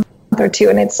month or two.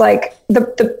 And it's like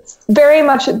the very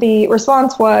much the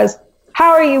response was, how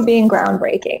are you being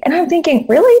groundbreaking? And I'm thinking,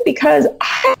 really? Because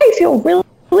I feel really,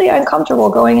 really uncomfortable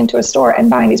going into a store and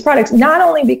buying these products, not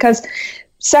only because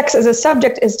sex as a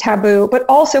subject is taboo, but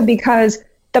also because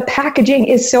the packaging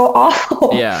is so awful.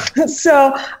 Yeah.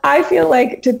 So I feel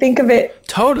like to think of it.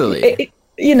 Totally.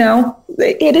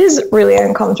 It is really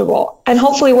uncomfortable. And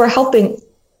hopefully we're helping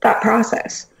that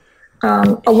process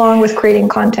along with creating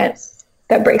content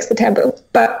that breaks the taboo.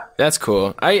 But that's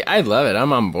cool. I love it.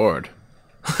 I'm on board.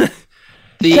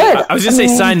 Good. I was just say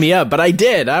sign me up, but I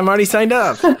did. I'm already signed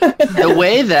up. The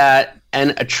way that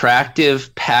an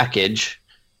attractive package,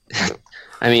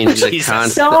 I mean,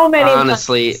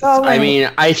 honestly, I mean,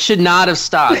 I should not have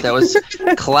stopped. That was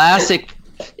a classic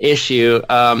issue.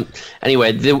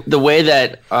 Anyway, the way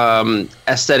that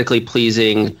aesthetically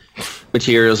pleasing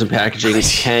materials and packaging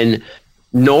can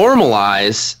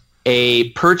normalize a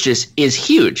purchase is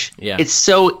huge. Yeah. It's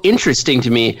so interesting to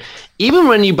me. Even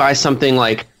when you buy something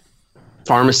like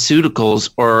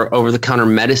pharmaceuticals or over-the-counter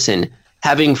medicine,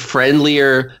 having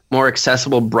friendlier, more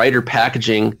accessible, brighter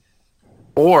packaging,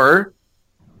 or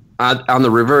on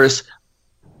the reverse,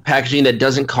 packaging that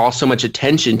doesn't call so much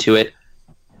attention to it.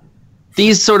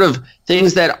 These sort of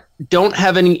things that don't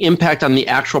have any impact on the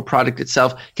actual product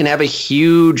itself can have a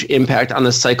huge impact on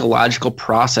the psychological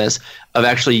process of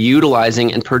actually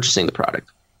utilizing and purchasing the product.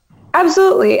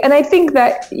 Absolutely. And I think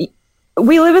that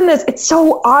we live in this, it's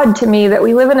so odd to me that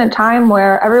we live in a time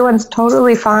where everyone's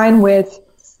totally fine with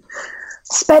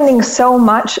spending so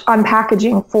much on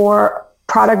packaging for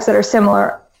products that are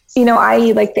similar,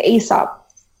 i.e. like the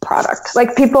Aesop product.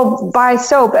 Like people buy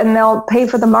soap and they'll pay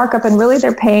for the markup, and really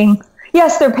they're paying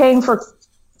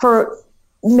for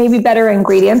maybe better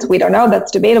ingredients. We don't know.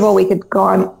 That's debatable. We could go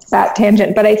on that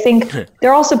tangent. But I think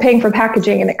they're also paying for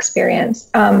packaging and experience.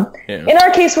 In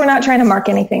our case, we're not trying to mark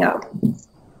anything up.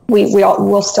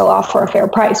 We'll still offer a fair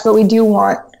price, but we do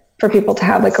want for people to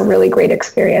have like a really great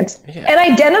experience and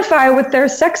identify with their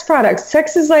sex products.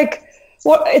 Sex is like,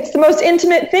 it's the most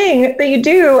intimate thing that you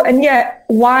do, and yet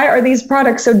why are these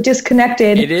products so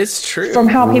disconnected? It is true from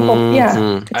how people, it's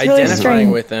really identifying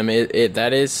strange. with them.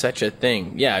 That is such a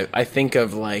thing. Yeah, I think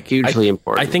of like hugely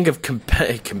important. I think of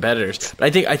competitors,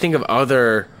 but I think of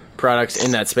other products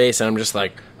in that space, and I'm just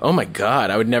like, oh my god,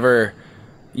 I would never,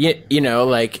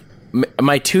 like.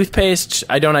 My toothpaste,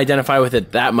 I don't identify with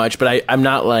it that much, but I'm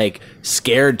not like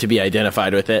scared to be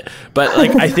identified with it. But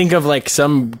like I think of like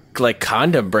some like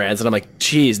condom brands, and I'm like,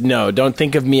 geez, no, don't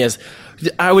think of me as.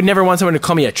 I would never want someone to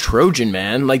call me a Trojan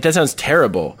man. Like that sounds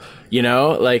terrible,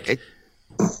 like.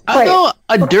 Although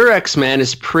a Durex man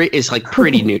is like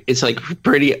pretty new. It's like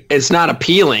pretty. It's not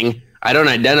appealing. I don't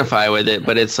identify with it,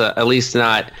 but it's at least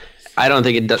not. I don't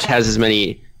think it has as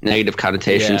many negative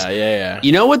connotations. Yeah.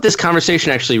 You know what this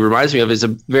conversation actually reminds me of is a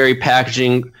very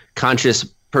packaging conscious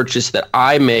purchase that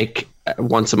I make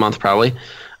once a month, probably,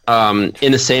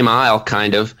 in the same aisle,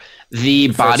 kind of the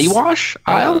body wash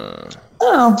aisle.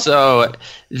 So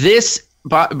this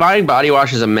buying body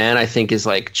wash as a man, I think, is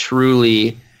like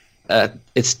truly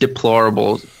it's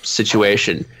deplorable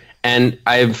situation, and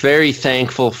I'm very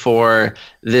thankful for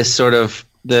this sort of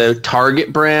the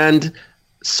Target brand,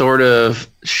 sort of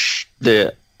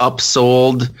the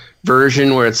upsold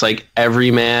version where it's like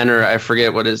Everyman, or I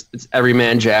forget it's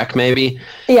Everyman Jack maybe.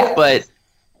 Yeah. But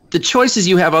the choices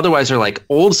you have otherwise are like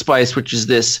Old Spice, which is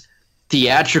this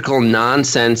theatrical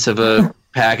nonsense of a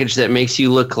package that makes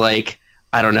you look like,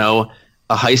 I don't know,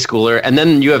 a high schooler. And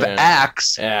then you have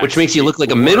Axe, which makes you look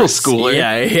like a middle schooler.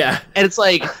 Yeah. And it's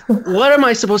like, what am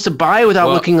I supposed to buy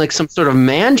without looking like some sort of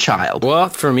man-child? Well,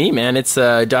 for me, man, it's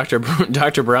Dr.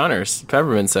 Bronner's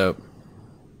peppermint soap.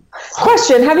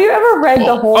 Question: have you ever read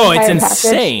the whole? Oh, it's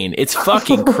insane! It's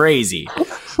fucking crazy.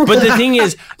 But the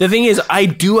thing is, I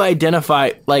do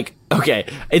identify. Like, okay,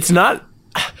 it's not.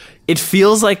 It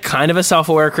feels like kind of a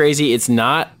self-aware crazy. It's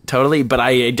not totally, but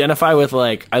I identify with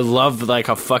like I love like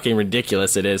how fucking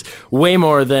ridiculous it is. Way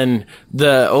more than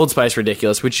the Old Spice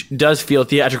ridiculous, which does feel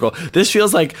theatrical. This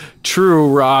feels like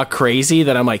true raw crazy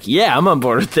that I'm like, yeah, I'm on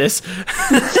board with this.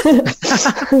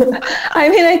 I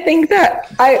mean, I think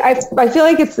that I feel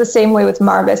like it's the same way with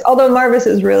Marvis, although Marvis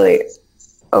is really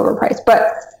overpriced,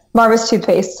 but Marvis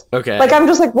toothpaste. Okay. Like I'm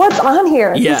just like, what's on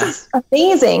here? Yeah. This is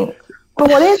amazing. But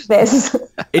what is this?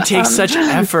 It takes such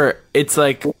effort. It's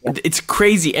like, it's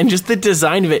crazy. And just the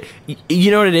design of it, you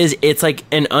know what it is? It's like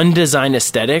an undesigned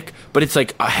aesthetic, but it's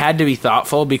like, I had to be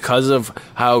thoughtful because of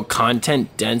how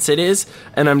content dense it is.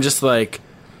 And I'm just like,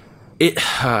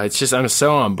 it's just, I'm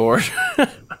so on board.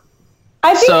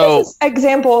 I think this is an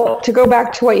example, to go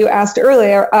back to what you asked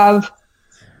earlier, of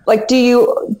like, do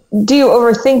you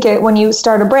overthink it when you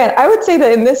start a brand? I would say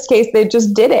that in this case, they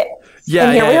just did it. Yeah.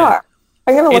 And here we are.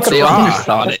 I'm gonna look at they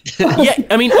underthought it. Yeah,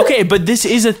 I mean, okay, but this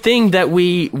is a thing that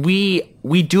we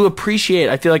do appreciate.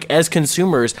 I feel like as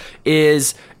consumers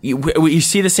is you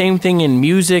see the same thing in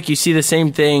music, you see the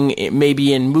same thing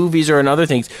maybe in movies or in other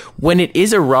things. When it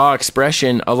is a raw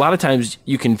expression, a lot of times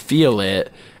you can feel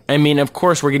it. I mean, of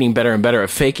course, we're getting better and better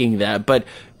at faking that, but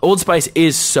Old Spice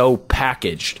is so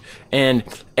packaged. And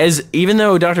even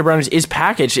though Dr. Bronner's is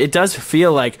packaged, it does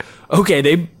feel like, okay,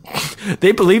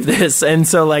 they believe this, and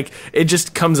so like it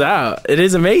just comes out. It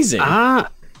is amazing.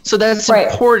 So that's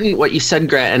important what you said,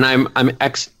 Grant, and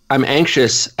I'm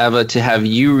anxious, Eva, to have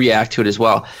you react to it as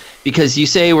well, because you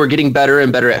say we're getting better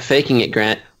and better at faking it,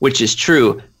 Grant, which is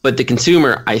true, but the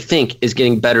consumer, I think, is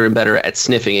getting better and better at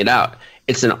sniffing it out.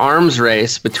 It's an arms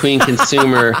race between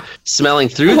consumer smelling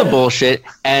through the bullshit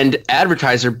and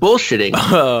advertiser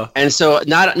bullshitting. And so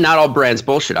not all brands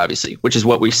bullshit, obviously, which is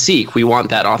what we seek. We want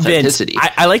that authenticity.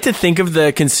 Vince, I like to think of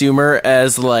the consumer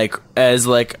as like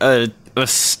a a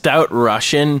stout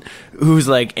Russian who's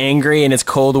like angry in its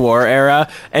Cold War era,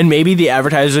 and maybe the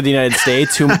advertiser of the United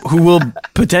States who will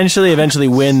potentially eventually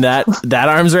win that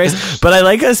arms race. But I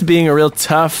like us being a real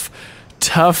tough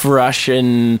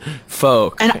Russian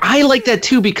folk. And I like that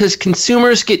too, because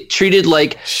consumers get treated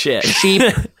like Shit. sheep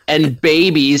and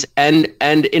babies, and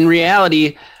in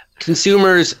reality,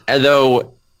 consumers,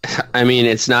 although I mean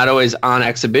it's not always on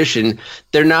exhibition,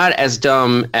 they're not as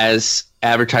dumb as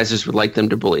advertisers would like them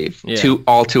to believe. Yeah. Too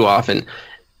often.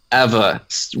 Eva,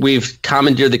 we've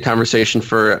commandeered the conversation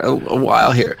for a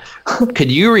while here. Could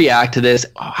you react to this?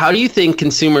 How do you think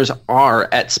consumers are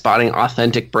at spotting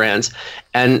authentic brands,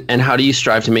 and how do you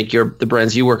strive to make the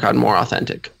brands you work on more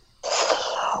authentic?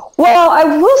 Well,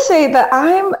 I will say that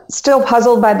I'm still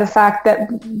puzzled by the fact that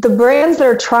the brands that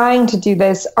are trying to do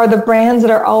this are the brands that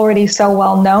are already so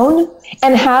well known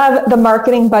and have the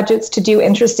marketing budgets to do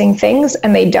interesting things,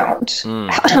 and they don't.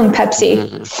 Pepsi.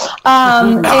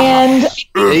 And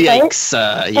Yikes.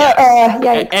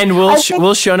 yeah. And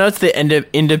we'll show notes the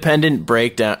independent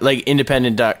breakdown, like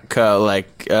independent.co,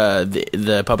 like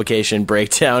the publication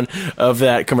breakdown of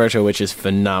that commercial, which is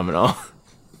phenomenal.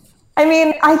 I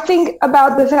mean, I think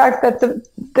about the fact that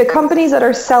the companies that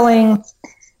are selling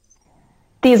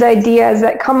these ideas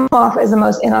that come off as the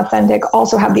most inauthentic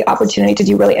also have the opportunity to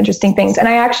do really interesting things. And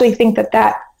I actually think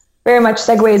that very much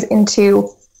segues into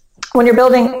when you're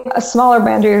building a smaller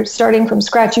brand or you're starting from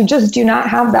scratch, you just do not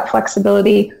have that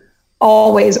flexibility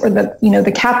always, or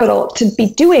the capital to be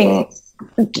doing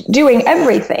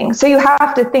everything. So you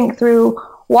have to think through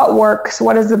what works,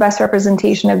 what is the best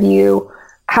representation of you,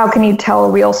 how can you tell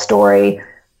a real story,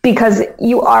 because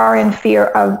you are in fear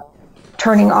of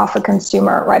turning off a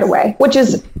consumer right away, which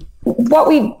is what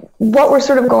we're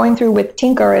sort of going through with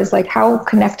Tinker, is like, how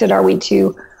connected are we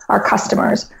to our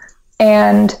customers?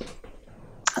 And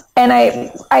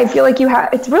I feel like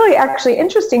it's really actually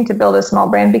interesting to build a small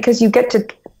brand, because you get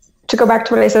to go back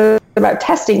to what I said about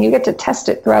testing, you get to test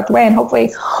it throughout the way. And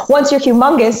hopefully once you're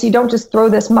humongous, you don't just throw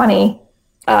this money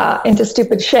into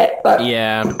stupid shit. But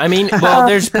yeah, I mean, well,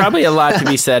 there's probably a lot to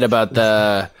be said about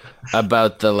the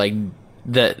like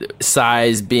the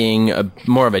size being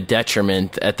more of a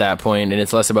detriment at that point, and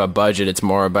it's less about budget, it's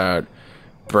more about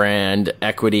brand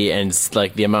equity and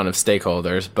like the amount of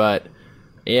stakeholders. But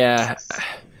yeah,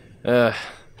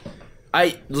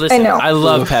 I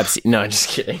love Pepsi. No, just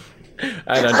kidding.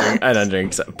 I don't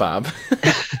drink pop.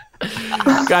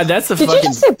 God, that's the Did fucking. you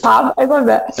just say pop? I love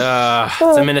that.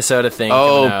 It's a Minnesota thing.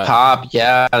 Oh, pop!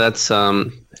 Yeah, that's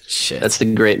Shit. That's the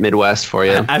great Midwest for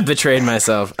you. I've betrayed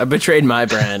myself. I've betrayed my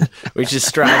brand, which is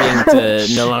striving to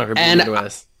no longer be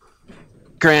Midwest.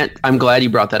 Grant, I'm glad you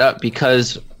brought that up,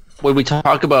 because when we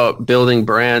talk about building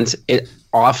brands, it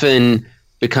often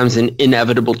becomes an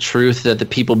inevitable truth that the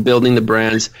people building the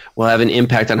brands will have an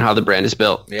impact on how the brand is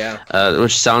built. Yeah.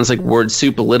 Which sounds like word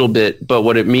soup a little bit, but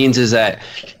what it means is that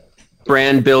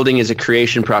brand building is a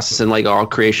creation process, and like all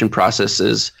creation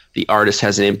processes, the artist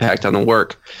has an impact on the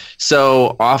work.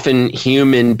 So often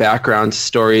human backgrounds,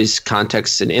 stories,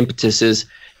 contexts, and impetuses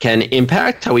can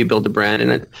impact how we build a brand,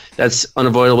 and that's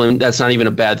unavoidable, and that's not even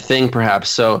a bad thing, perhaps.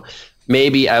 So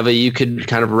maybe, Eva, you could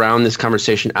kind of round this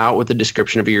conversation out with a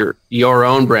description of your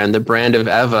own brand, the brand of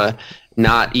Eva,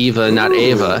 not Eva, not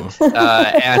Ava,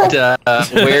 and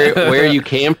where you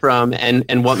came from,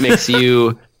 and what makes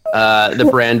you the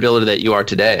brand builder that you are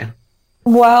today.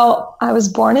 Well, I was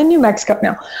born in New Mexico.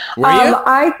 No, were you?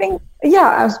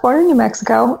 I was born in New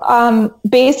Mexico.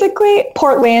 Basically,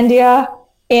 Portlandia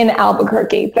in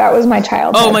Albuquerque. That was my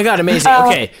childhood. Oh my God, amazing.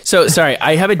 Okay, so sorry,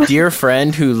 I have a dear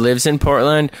friend who lives in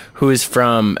Portland who is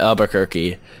from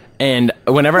Albuquerque, and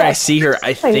whenever I see her,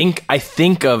 I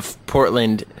think of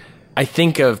Portland. I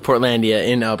think of Portlandia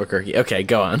in Albuquerque. Okay,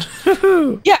 go on.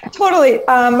 Yeah, totally.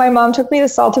 My mom took me to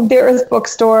Salt of the Earth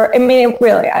bookstore. I mean,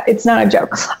 really, it's not a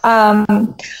joke. But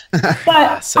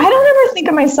I don't ever think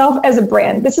of myself as a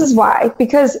brand. This is why,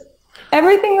 because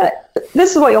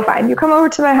this is what you'll find. You come over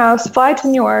to my house, fly to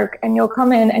New York, and you'll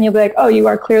come in and you'll be like, oh, you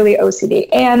are clearly OCD.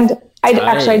 And I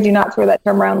do not throw that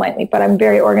term around lightly, but I'm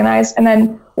very organized. And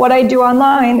then what I do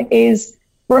online is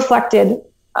reflected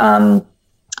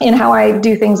in how I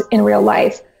do things in real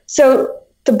life. So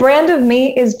the brand of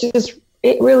me is just,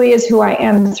 it really is who I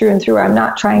am through and through. I'm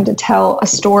not trying to tell a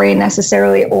story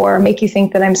necessarily or make you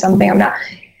think that I'm something I'm not.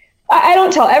 I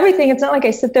don't tell everything. It's not like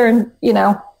I sit there and,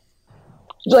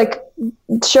 like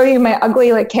show you my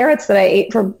ugly like carrots that I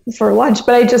ate for lunch,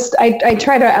 but I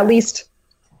try to at least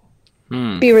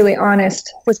be really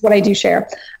honest with what I do share.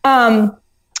 And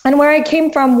where I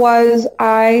came from was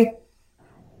I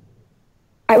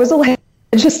was a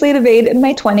legislative aide in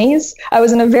my 20s. I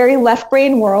was in a very left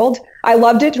brain world. I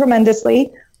loved it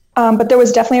tremendously, but there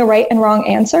was definitely a right and wrong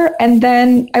answer. And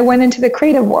then I went into the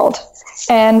creative world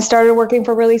and started working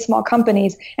for really small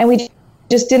companies. And we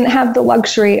just didn't have the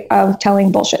luxury of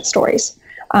telling bullshit stories.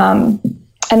 And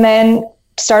then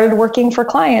started working for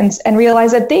clients and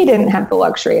realized that they didn't have the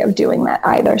luxury of doing that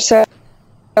either. So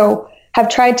have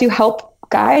tried to help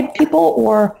guide people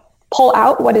or pull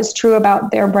out what is true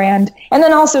about their brand. And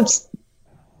then also,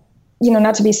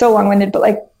 not to be so long-winded, but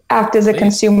like act as a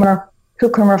consumer who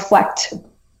can reflect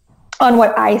on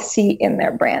what I see in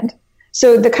their brand.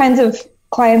 So the kinds of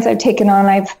clients I've taken on,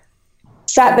 I've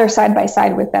sat there side by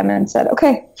side with them and said,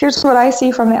 okay, here's what I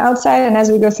see from the outside. And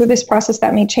as we go through this process,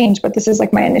 that may change, but this is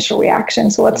like my initial reaction.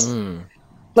 So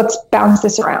let's bounce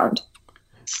this around.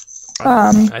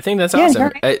 I think that's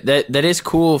awesome. Yeah, That is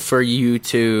cool for you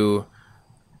to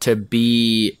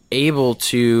be able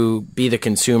to be the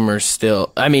consumer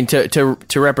still. I mean, to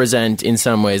represent in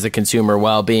some ways the consumer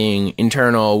while being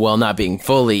internal, while not being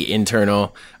fully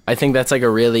internal. I think that's like a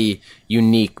really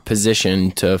unique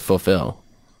position to fulfill.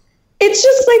 It's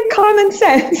just like common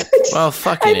sense. Well,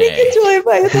 fucking I think it's really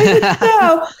funny. It's like,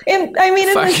 no. And I mean,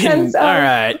 in the sense of, all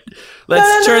right,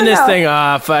 let's turn this thing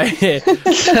off.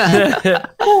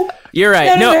 You're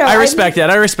right. No, I respect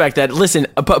that. I respect that. Listen,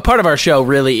 part of our show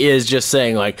really is just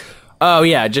saying like, oh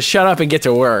yeah, just shut up and get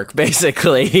to work,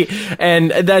 basically. And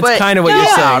that's kind of what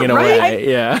you're saying in a way. I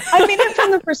mean it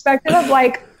from the perspective of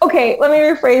like, okay, let me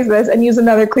rephrase this and use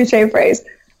another cliche phrase.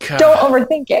 God. Don't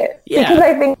overthink it. Yeah. Because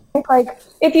I think like,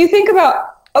 if you think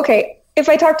about, okay, if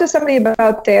I talk to somebody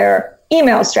about their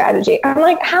email strategy, I'm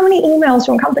like, how many emails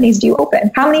from companies do you open?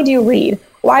 How many do you read?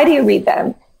 Why do you read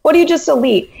them? What do you just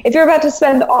delete? If you're about to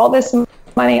spend all this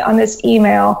money on this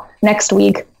email next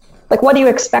week, like, what do you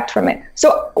expect from it?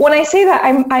 So when I say that,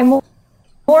 I'm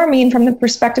more mean from the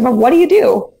perspective of what do you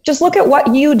do? Just look at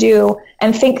what you do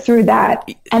and think through that.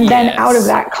 And then out of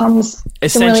that comes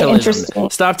some really interesting.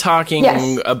 Stop talking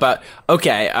about,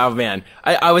 okay, oh man.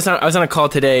 I was on a call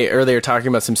today earlier talking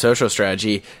about some social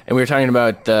strategy, and we were talking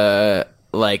about the,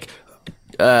 like,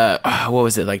 what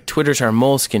was it, like Twitter's our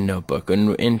Moleskine notebook,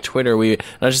 and in Twitter I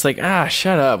was just like,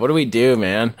 shut up, what do we do,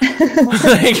 man?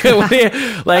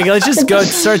 like let's just go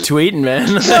start tweeting,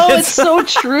 man. No, it's so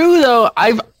true though.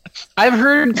 I've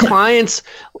heard clients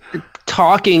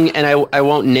talking, and I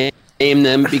won't name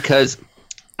them because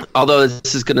although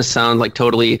this is going to sound like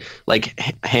totally like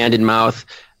hand in mouth,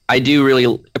 I do really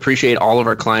appreciate all of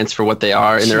our clients for what they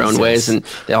are in their own ways, and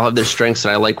they all have their strengths,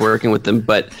 and I like working with them.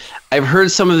 But I've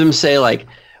heard some of them say like,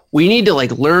 we need to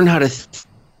like learn how to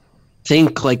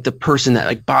think like the person that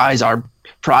like buys our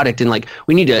product, and like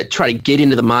we need to try to get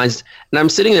into the minds. And I'm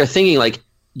sitting there thinking like,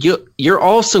 you're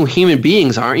also human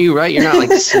beings, aren't you? Right? You're not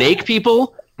like snake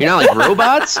people. You're not like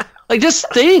robots. Like just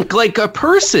think like a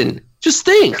person. Just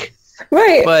think.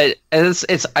 Right. But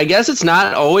it's I guess it's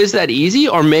not always that easy,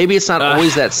 or maybe it's not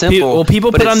always that simple.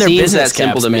 People put on their business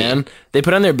caps, man. They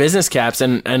put on their business caps,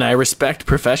 and I respect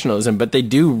professionalism, but they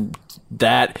do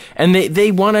that, and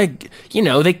they want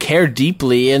to, they care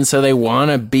deeply, and so they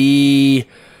want to be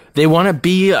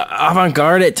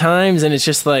avant-garde at times, and it's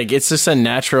just a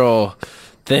natural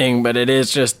thing, but it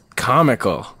is just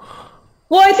comical.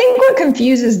 Well, I think what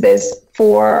confuses this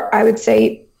for, I would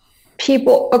say,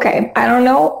 people, okay, I don't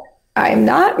know, I'm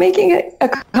not making a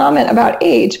comment about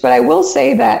age, but I will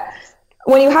say that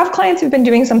when you have clients who've been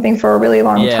doing something for a really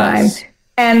long time,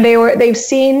 and they've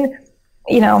seen,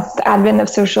 the advent of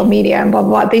social media and blah,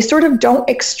 blah, blah, they sort of don't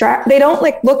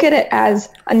like look at it as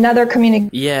another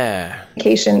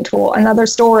communication tool, another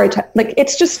story, like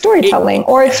it's just storytelling,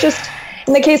 or it's just,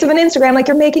 in the case of an Instagram, like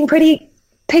you're making pretty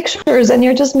pictures and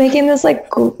you're just making this like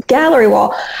gallery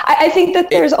wall. I think that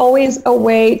there's always a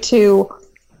way to,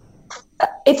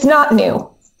 it's not new.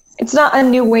 It's not a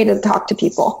new way to talk to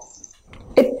people.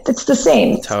 It's the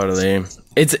same. Totally.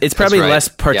 It's probably less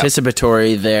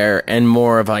participatory there and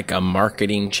more of like a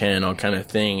marketing channel kind of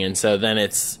thing. And so then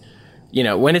it's,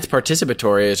 when it's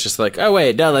participatory, it's just like, oh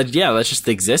wait, no, let's just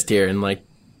exist here and like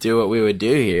do what we would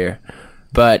do here.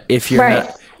 But if you're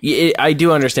not, I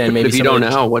do understand maybe if you don't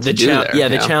know what to do there.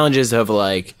 The challenges of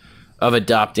of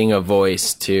adopting a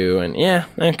voice too, and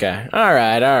okay, all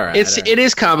right. It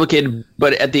is complicated,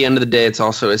 but at the end of the day, it's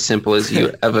also as simple as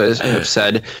you ever have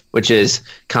said, which is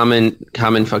common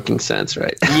fucking sense,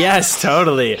 right? Yes,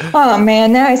 totally. Oh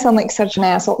man, now I sound like such an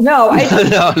asshole. No,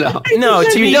 no. We're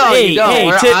on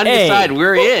your side.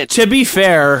 We're in. To be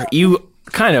fair, you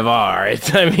kind of are.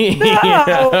 I mean, no,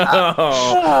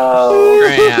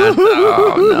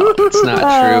 it's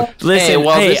not true. Listen,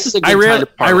 this is a good time to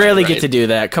parlay, I rarely get to do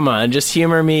that. Come on, just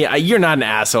humor me. You're not an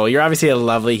asshole. You're obviously a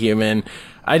lovely human.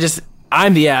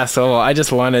 I'm the asshole. I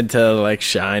just wanted to like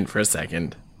shine for a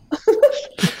second.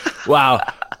 Wow.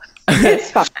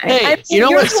 It's fine. Hey, you know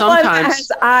you're what? the one that Sometimes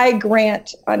has I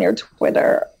Grant on your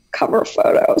Twitter cover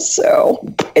photo, so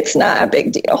it's not a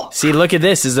big deal. See, look at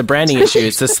this. This is a branding issue.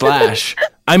 It's a slash.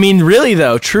 I mean, really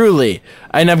though, truly.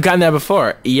 And I've gotten that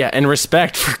before. Yeah, and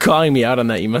respect for calling me out on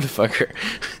that, you motherfucker.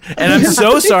 And I'm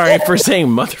so sorry for saying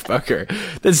motherfucker.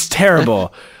 That's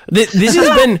terrible. This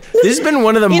has been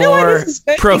one of the more This is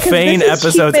good profane because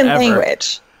this is episodes human ever.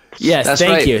 language. Yes, that's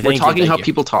thank right. you. We're Thank talking you, how thank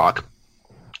you. people talk.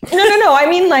 No. I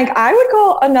mean, like, I would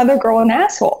call another girl an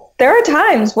asshole. There are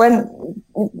times when,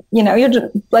 you're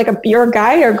just like you're a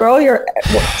guy or a girl, you're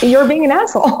being an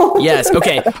asshole. Yes.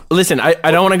 Okay. Listen, I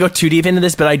don't want to go too deep into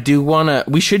this, but I do want to.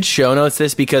 We should show notes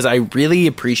this because I really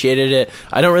appreciated it.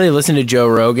 I don't really listen to Joe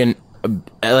Rogan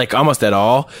like almost at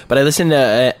all, but I listened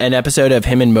to an episode of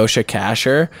him and Moshe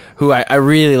Kasher, who I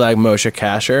really like Moshe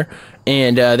Kasher.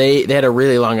 And they had a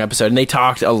really long episode, and they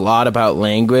talked a lot about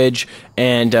language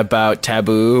and about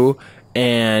taboo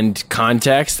and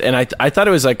context, and I thought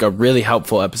it was like a really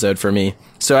helpful episode for me.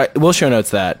 So we'll show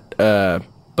notes that.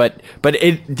 But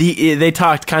they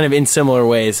talked kind of in similar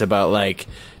ways about like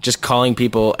just calling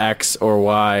people X or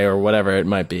Y or whatever it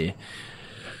might be.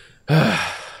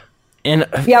 And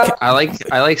Yeah. I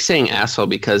like saying asshole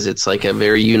because it's like a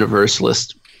very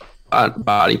universalist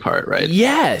body part, right?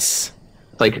 yes.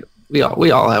 Like we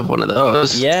all have one of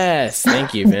those. Yes,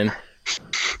 thank you, Vin.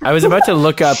 I was about to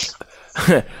look up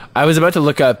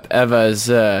Eva's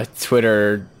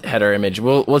Twitter header image.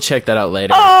 We'll check that out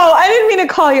later. Oh, I didn't mean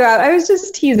to call you out. I was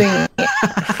just teasing.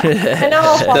 And now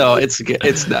I'll follow No, it's good.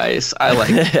 It's nice. I like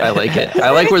it.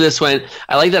 I like where this went.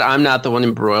 I like that I'm not the one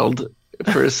embroiled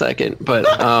for a second. But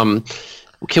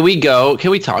can we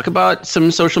talk about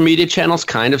some social media channels,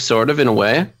 kind of, sort of, in a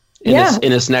way?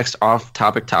 In this next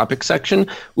off-topic section.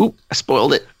 Oop, I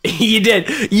spoiled it. You did.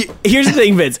 Here's the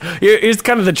thing, Vince. Here's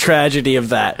kind of the tragedy of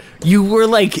that. You were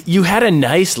like, you had a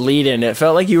nice lead in. It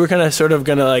felt like you were kind of sort of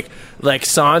gonna like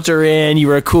saunter in. You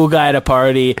were a cool guy at a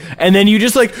party, and then you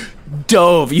just like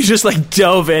dove. You just like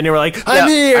dove in, and were like, I'm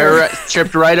here. I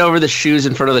tripped right over the shoes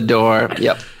in front of the door.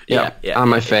 Yep. Yeah. On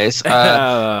my face.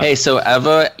 Hey, so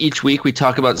Eva, each week we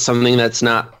talk about something that's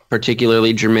not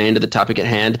particularly germane to the topic at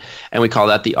hand, and we call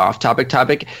that the off-topic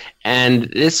topic. And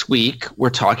this week we're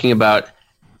talking about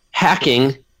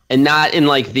hacking, and not in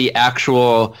like the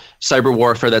actual cyber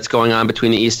warfare that's going on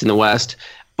between the East and the West,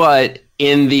 but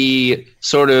in the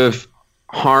sort of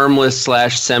harmless /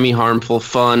 semi-harmful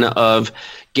fun of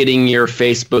getting your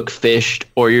Facebook phished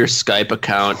or your Skype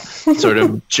account sort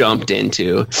of jumped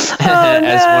into,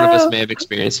 as one of us may have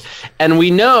experienced. And we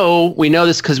know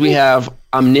this because we have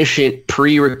omniscient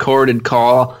pre-recorded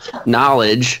call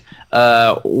knowledge.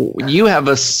 You have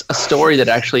a story that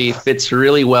actually fits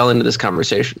really well into this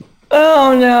conversation.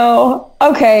 Oh no.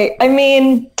 Okay. I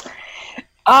mean,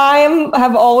 I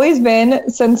have always been,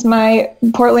 since my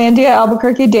Portlandia,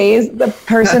 Albuquerque days, the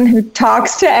person who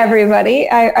talks to everybody.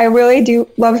 I really do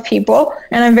love people,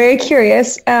 and I'm very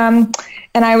curious. And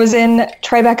I was in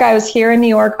Tribeca. I was here in New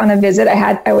York on a visit. I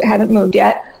hadn't moved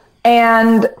yet.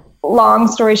 And long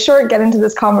story short, get into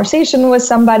this conversation with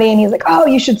somebody, and he's like, "Oh,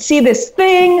 you should see this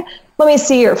thing. Let me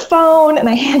see your phone." And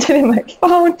I handed him my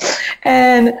phone,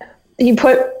 and he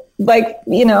put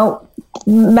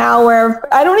malware.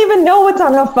 I don't even know what's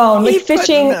on the phone, like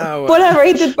phishing, whatever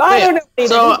he did. I don't know.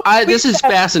 So this is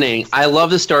fascinating. I love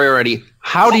this story already.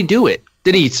 How did he do it?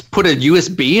 Did he put a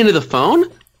USB into the phone?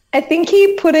 I think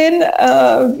he put in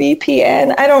a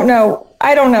VPN. I don't know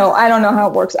how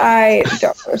it works. I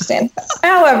don't understand.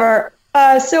 However,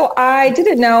 so I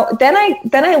didn't know. Then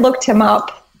I looked him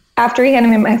up after he handed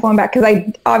me my phone back, because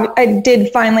I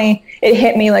did finally, it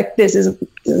hit me like this is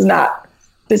not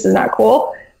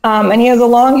cool. And he has a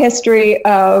long history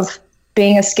of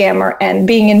being a scammer and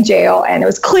being in jail, and it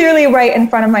was clearly right in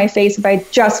front of my face if I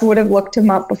just would have looked him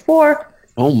up before.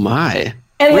 Oh my!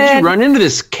 And where'd you run into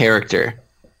this character?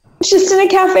 Just in a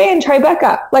cafe in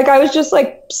Tribeca. Like, I was just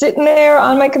like sitting there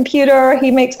on my computer.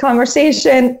 He makes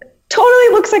conversation. Totally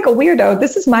looks like a weirdo.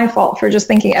 This is my fault for just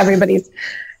thinking everybody's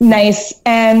nice.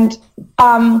 And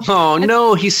oh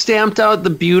no, he stamped out the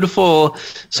beautiful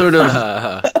sort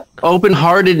of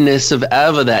open-heartedness of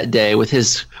Eva that day with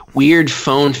his weird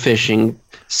phone phishing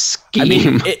scheme. I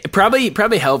mean, it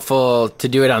probably helpful to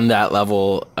do it on that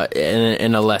level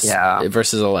in a less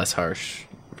versus a less harsh.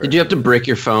 Did you have to brick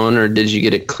your phone, or did you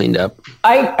get it cleaned up?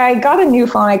 I got a new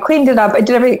phone. I cleaned it up. I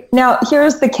did everything. Now,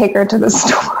 here's the kicker to the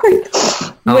story,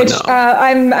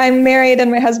 I'm married, and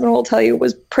my husband will tell you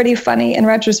was pretty funny in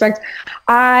retrospect.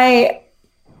 I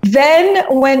then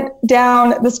went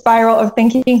down the spiral of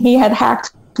thinking he had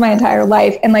hacked my entire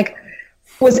life, and like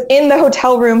was in the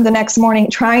hotel room the next morning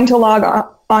trying to log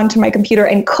onto my computer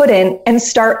and couldn't, and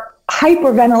start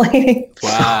hyperventilating.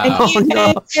 Wow. And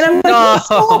I'm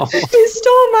like, he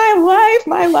stole my life.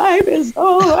 My life is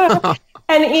over.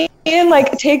 And Ian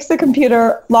like takes the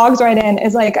computer, logs right in,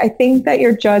 is like, I think that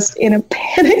you're just in a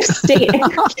panic state.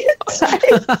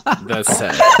 That's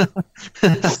sad. So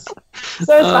it's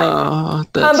fine.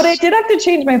 But I did have to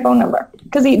change my phone number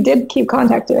because he did keep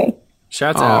contacting me.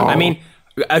 Shouts out. I mean,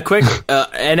 a quick,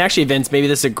 and actually, Vince, maybe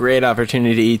this is a great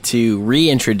opportunity to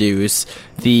reintroduce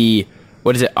the,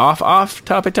 what is it, off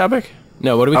topic?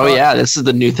 No, what do we call it? Oh, yeah, this is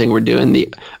the new thing we're doing,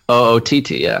 the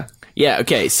OOTT, yeah. Yeah,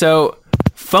 okay, so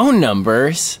phone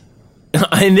numbers.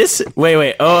 In this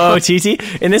OOTT,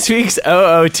 in this week's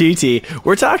OOTT,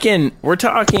 we're talking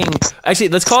actually,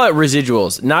 let's call it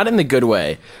residuals, not in the good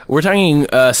way. We're talking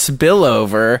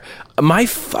spillover. My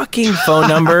fucking phone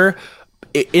number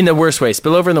in the worst way,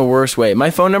 spillover in the worst way. My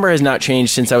phone number has not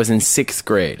changed since I was in 6th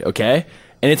grade, okay?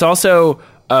 And it's also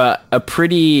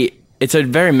it's a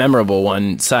very memorable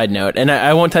one, side note. And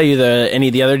I won't tell you any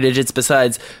of the other digits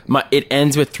besides it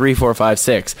ends with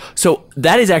 3456. So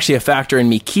that is actually a factor in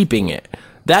me keeping it.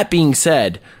 That being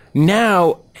said,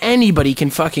 now anybody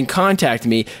can fucking contact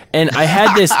me. And I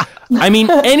had this, I mean,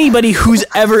 anybody who's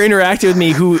ever interacted with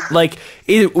me who, like,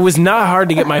 it was not hard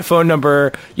to get my phone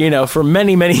number, for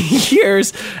many, many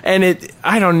years. And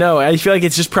I don't know. I feel like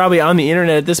it's just probably on the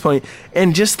internet at this point.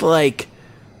 And just like,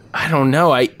 I don't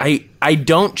know. I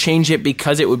don't change it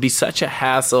because it would be such a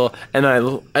hassle, and I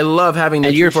love having.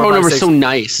 And your phone number is so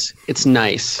nice. It's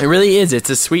nice. It really is. It's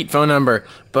a sweet phone number,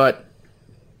 but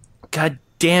god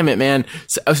damn it, man.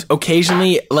 So,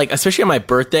 occasionally, like especially on my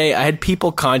birthday, I had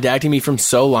people contacting me from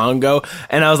so long ago,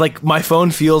 and I was like, my phone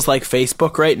feels like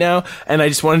Facebook right now, and I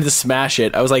just wanted to smash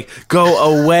it. I was like,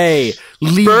 go away,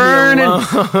 leave me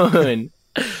alone.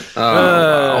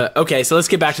 Okay, so let's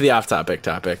get back to the off-topic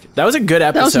topic. That was a good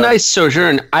episode. That was a nice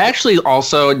sojourn. I actually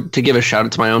also, to give a shout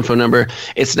out to my own phone number,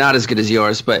 it's not as good as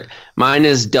yours, but mine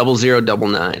is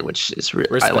 0099, which is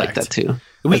I like that too.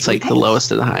 It's like the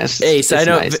lowest and the highest. Hey, so I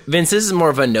know, nice. Vince, this is more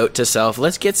of a note to self.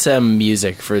 Let's get some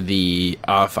music for the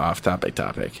off-topic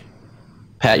topic.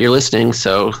 Pat, you're listening,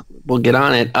 so we'll get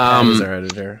on it. Pat is our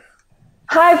editor.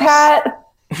 Hi, Pat.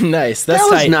 Nice. That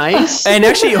was nice. And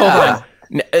actually, hold on.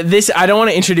 I don't want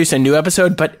to introduce a new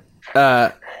episode, but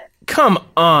come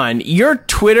on, your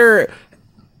Twitter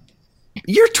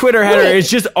header is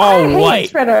just all white.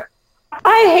 Twitter.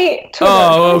 I hate Twitter.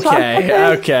 Oh,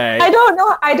 okay. I don't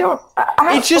know.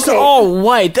 It's just all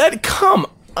white. Come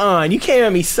on, you came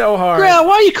at me so hard. Grant,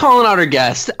 why are you calling out our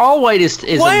guest? All white is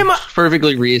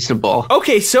perfectly reasonable.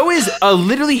 Okay, so is a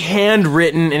literally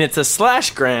handwritten, and it's a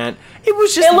 /Grant. It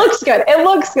looks good. It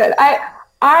looks good.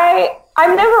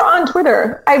 I'm never on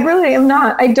Twitter. I really am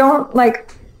not. I don't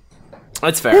like.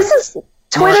 That's fair.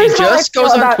 Twitter just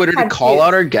goes on Twitter to call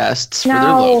out our guests for their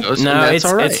logos. No, that's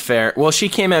all right. It's fair. Well, she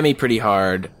came at me pretty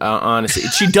hard, honestly.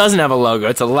 She doesn't have a logo.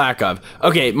 It's a lack of.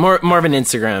 Okay, more of an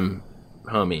Instagram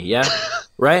homie, yeah?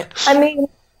 Right? I mean,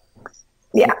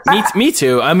 yeah. Me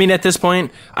too. I mean, at this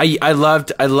point, I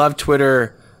loved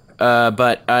Twitter,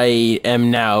 but I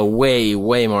am now way,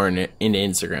 way more into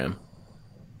Instagram.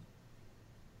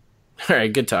 All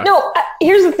right, good talk. No,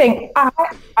 here's the thing. I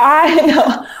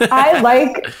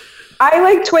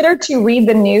like Twitter to read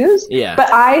the news. Yeah.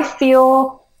 But I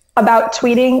feel about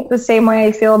tweeting the same way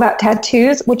I feel about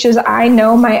tattoos, which is I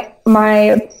know my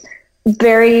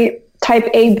very type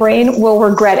A brain will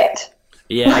regret it.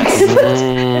 Yeah.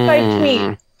 if I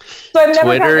tweet. So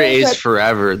Twitter is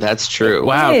forever. That's true.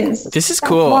 Wow, this is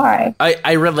cool.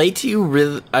 I relate to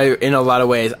you in a lot of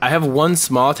ways. I have one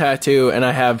small tattoo, and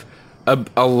I have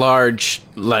a large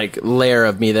layer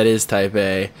of me that is type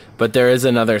A, but there is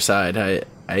another side.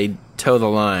 I toe the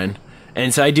line,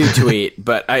 and so I do tweet,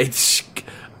 but I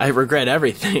regret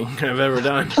everything I've ever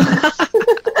done.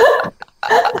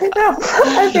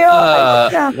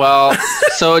 Well,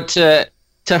 so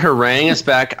to harangue us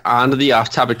back onto the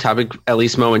off-topic topic, at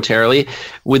least momentarily,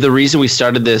 with the reason we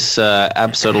started this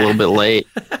episode a little bit late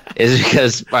is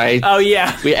because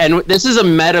and this is a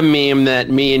meta meme that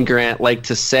me and Grant like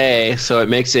to say, so it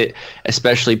makes it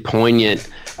especially poignant.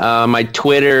 My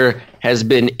Twitter has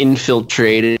been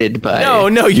infiltrated by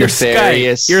your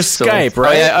Skype. Your Skype,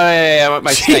 right? Yeah,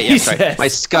 my Skype. Yeah, sorry.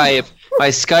 My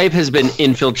Skype has been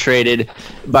infiltrated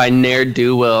by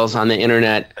ne'er-do-wells on the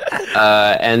internet,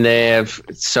 and they have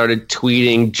started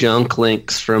tweeting junk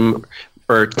links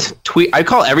I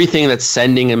call everything that's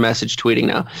sending a message tweeting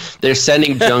now. They're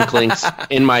sending junk links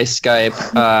in my Skype,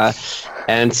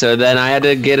 And so then I had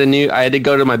to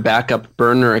go to my backup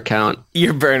burner account.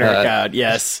 Your burner account,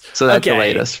 yes. So that's the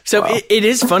latest. So it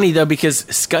is funny though, because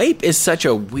Skype is such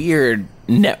a weird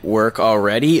network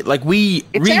already. Like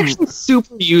it's actually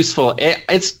super useful.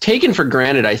 It's taken for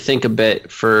granted, I think, a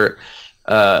bit for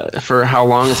how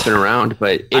long it's been around,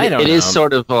 but it is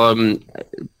sort of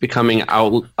becoming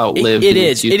outlived.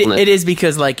 It is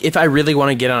because, like, if I really want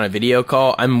to get on a video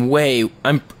call,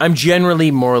 I'm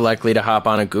generally more likely to hop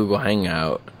on a Google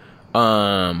Hangout,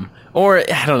 or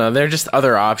I don't know. There are just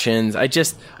other options. I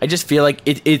just feel like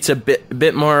it's a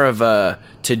bit more of a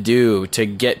to do to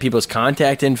get people's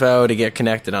contact info to get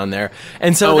connected on there,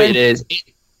 and so it is.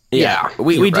 Yeah,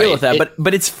 we deal with that,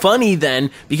 but it's funny then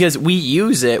because we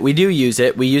use it. We use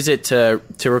it to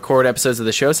record episodes of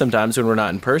the show sometimes when we're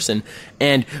not in person,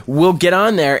 and we'll get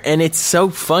on there, and it's so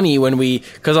funny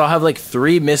because I'll have like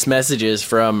 3 missed messages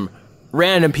from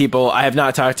random people I have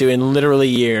not talked to in literally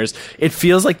years. It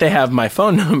feels like they have my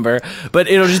phone number, but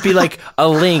it'll just be like a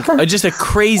link, just a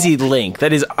crazy link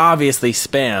that is obviously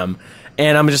spam,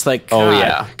 and I'm just like,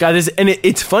 God, this, and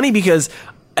it's funny because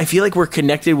I feel like we're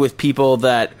connected with people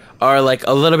that are like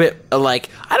a little bit like,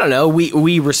 I don't know,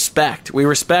 we respect,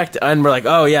 and we're like,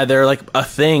 oh yeah, they're like a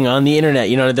thing on the internet,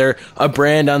 you know, they're a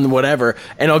brand on whatever,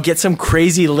 and I'll get some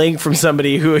crazy link from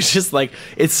somebody who is just like,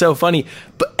 it's so funny.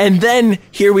 And then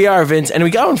here we are, Vince, and we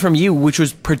got one from you, which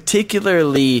was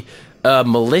particularly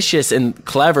malicious and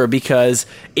clever because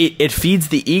it feeds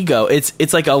the ego.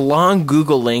 It's like a long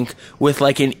Google link with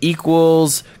like an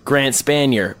equals Grant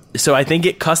Spanier. So I think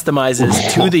it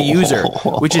customizes to the user,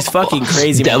 which is fucking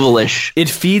crazy. Devilish. It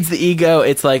feeds the ego.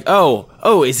 It's like,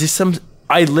 oh, is this some?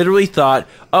 I literally thought,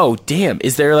 oh, damn,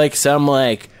 is there like some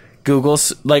like Google,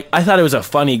 like I thought it was a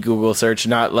funny Google search,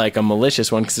 not like a malicious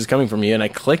one because it's coming from you, and I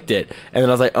clicked it, and then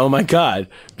I was like, oh my God,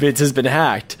 Vince has been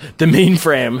hacked. The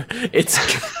mainframe, it's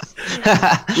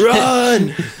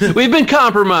run. We've been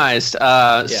compromised.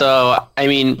 So I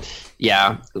mean,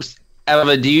 yeah.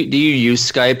 Eva, do you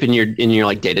use Skype in your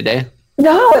like day to day?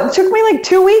 No, it took me like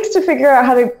 2 weeks to figure out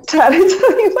how to tell you.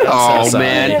 Oh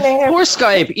man, poor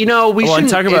Skype. You know we should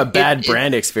talk about bad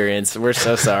brand experience. We're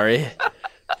so sorry.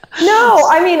 No,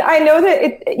 I mean, I know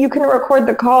that you can record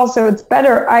the call, so it's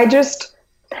better. Let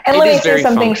me say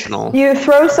something. Functional. You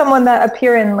throw someone that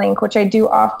appear in link, which I do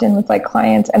often with like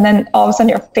clients, and then all of a sudden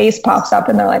your face pops up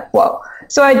and they're like, whoa.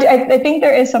 So I think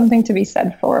there is something to be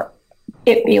said for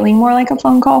it feeling more like a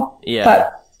phone call. Yeah.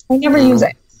 But I never use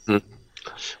it.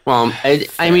 Well,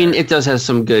 I mean, it does have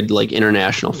some good like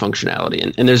international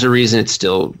functionality, and there's a reason it's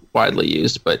still widely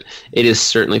used, but it is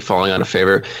certainly falling out of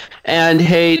favor. And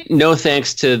hey, no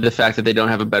thanks to the fact that they don't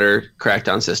have a better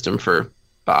crackdown system for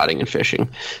botting and phishing.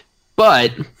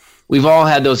 But we've all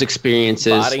had those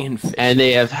experiences, and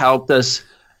they have helped us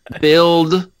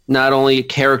build not only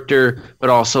character, but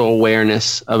also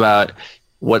awareness about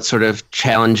what sort of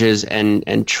challenges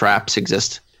and traps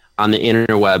exist on the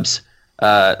interwebs.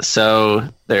 So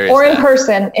there is. Or in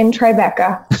person in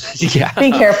Tribeca. Yeah.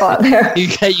 Be careful out there.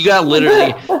 You got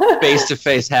literally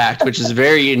face-to-face hacked, which is a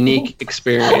very unique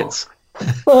experience.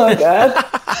 Oh, God.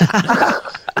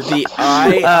 The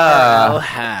IRL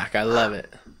hack. I love it.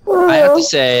 I have to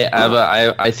say,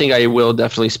 I think I will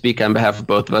definitely speak on behalf of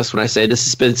both of us when I say this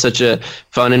has been such a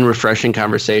fun and refreshing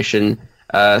conversation,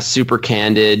 super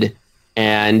candid,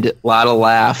 and a lot of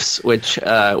laughs, which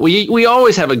we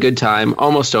always have a good time,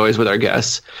 almost always with our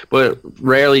guests, but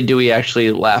rarely do we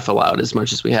actually laugh aloud as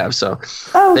much as we have. So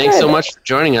thanks so much for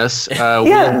joining us.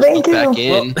 Thank you. Back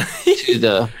in to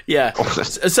the... Yeah.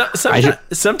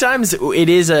 Sometimes it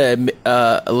is a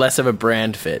less of a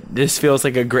brand fit. This feels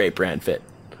like a great brand fit.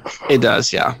 It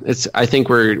does, yeah. I think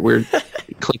we're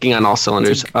clicking on all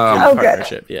cylinders.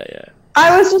 Partnership, yeah.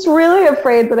 I was just really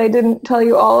afraid that I didn't tell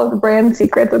you all of the brand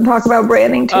secrets and talk about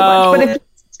branding too much. But if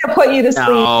to put you to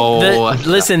sleep,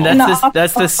 listen,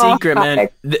 that's the secret, man.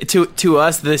 To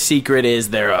us, the secret is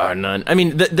there are none. I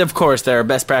mean, of course, there are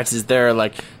best practices. There are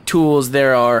like tools.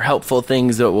 There are helpful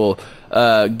things that will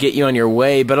get you on your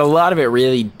way. But a lot of it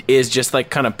really is just like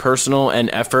kind of personal and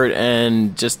effort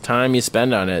and just time you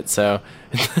spend on it. So.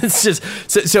 It's just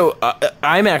so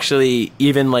I'm actually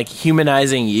even like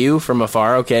humanizing you from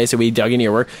afar. Okay, so we dug into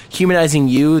your work. Humanizing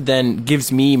you then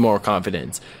gives me more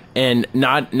confidence, and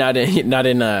not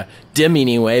in a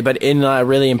demeaning way, but in a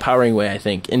really empowering way, I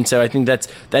think. And so I think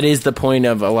that is the point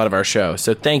of a lot of our show.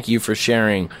 So thank you for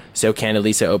sharing so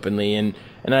candidly, so openly, and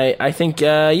I think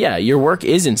your work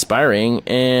is inspiring,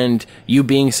 and you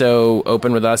being so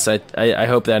open with us, I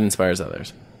hope that inspires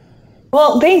others.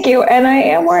 Well, thank you. And I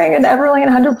am wearing an Everlane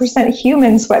 100%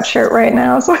 human sweatshirt right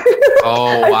now. So I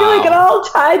Oh, feel like it all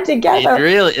tied together. It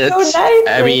really, so it's, nicely.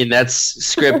 I mean, that's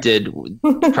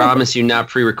scripted. Promise you, not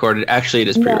pre-recorded. Actually, it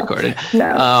is pre-recorded.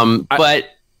 No. But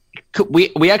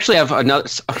we actually have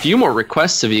a few more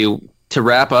requests of you to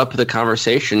wrap up the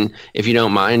conversation, if you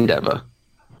don't mind, Eva.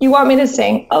 You want me to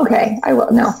sing? Okay, I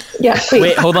will. No. Yeah, please.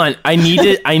 Wait, hold on. I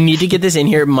need to get this in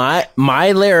here. My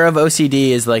layer of OCD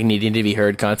is like needing to be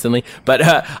heard constantly. But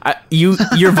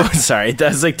your voice. Sorry,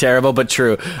 that's like terrible, but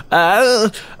true.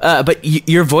 But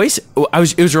your voice.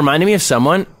 It was reminding me of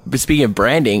someone. But speaking of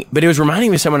branding, but it was reminding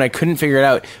me of someone I couldn't figure it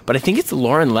out. But I think it's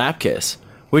Lauren Lapkus,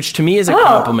 which to me is a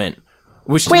compliment.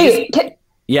 Which to me is,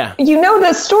 yeah. You know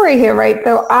the story here, right?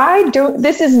 Though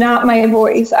this is not my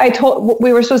voice.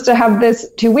 We were supposed to have this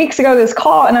 2 weeks ago, this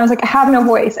call, and I was like, I have no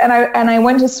voice. And I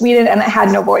went to Sweden and I had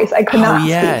no voice. I could not. Oh,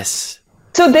 yes. Speak.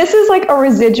 So this is like a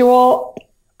residual.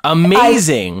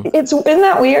 Amazing. Isn't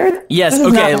that weird? Yes.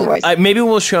 Okay. Maybe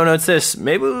we'll show notes this.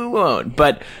 Maybe we won't.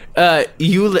 But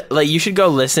you should go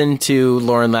listen to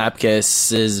Lauren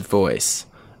Lapkus's voice.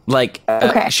 Like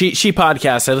she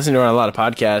podcasts. I listen to her on a lot of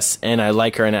podcasts, and I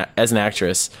like her as an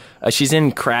actress. She's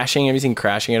in Crashing. Have you seen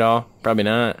Crashing at all? Probably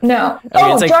not. No.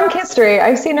 Drunk History.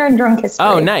 I've seen her in Drunk History.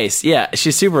 Oh, nice. Yeah,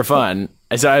 she's super fun.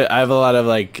 So I have a lot of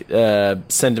like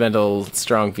sentimental,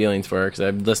 strong feelings for her because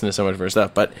I've listened to so much of her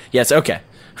stuff. But yes, okay.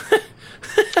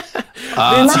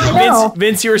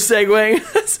 Vince, you were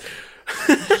segueing.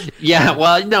 Yeah,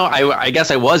 well, no, I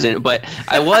guess I wasn't, but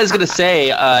I was going to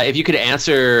say, if you could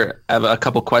answer a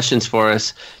couple questions for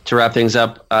us to wrap things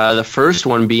up. The first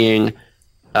one being,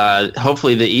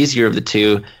 hopefully the easier of the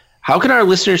two, how can our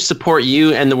listeners support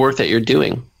you and the work that you're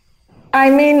doing? I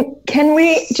mean, can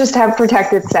we just have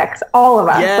protected sex? All of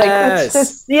us. Yes. Like, let's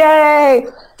just, yay.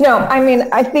 No, I mean,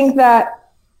 I think that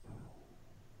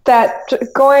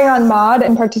going on Mod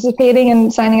and participating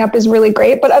and signing up is really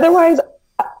great, but otherwise,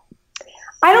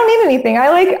 I don't need anything. I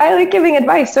like giving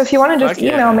advice. So if you want to just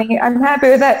email me, I'm happy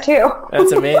with that too.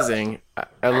 That's amazing.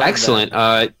 I love Excellent.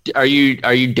 That. Are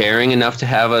you daring enough to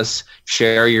have us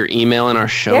share your email in our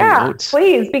show notes?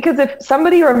 Please, because if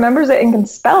somebody remembers it and can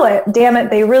spell it, damn it,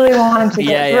 they really want to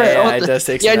get through. Yeah, it does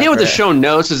take the idea with the show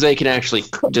notes is they can actually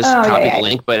just copy the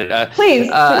link. But please.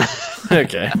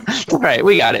 Okay. All right,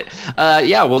 we got it.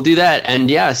 Yeah, we'll do that. And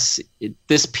yes,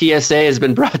 this PSA has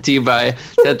been brought to you by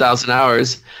 10,000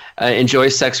 Hours. Enjoy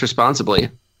sex responsibly.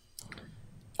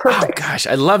 Perfect. Oh gosh,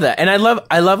 I love that, and I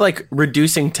love like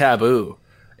reducing taboo.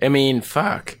 I mean,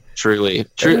 fuck. Truly,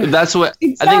 true. That's what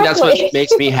exactly. I think. That's what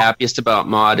makes me happiest about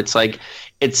Mod. It's like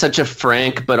it's such a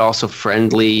frank but also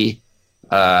friendly.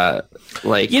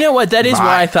 Like, you know what? That is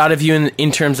why I thought of you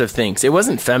in terms of things. It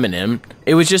wasn't feminine.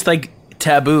 It was just like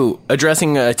taboo,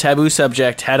 addressing a taboo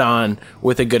subject head on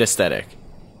with a good aesthetic.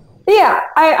 Yeah,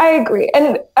 I agree,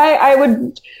 and I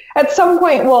would. At some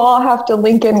point, we'll all have to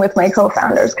link in with my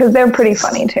co-founders because they're pretty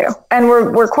funny too, and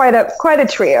we're quite a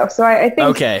trio. So I think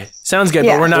okay, sounds good.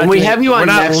 Yeah. But we're not. We have you on we're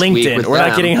not next LinkedIn. week with We're not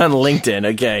them. getting on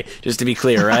LinkedIn. Okay, just to be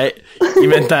clear, right? You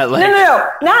meant that like no,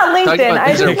 not LinkedIn.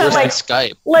 I just meant like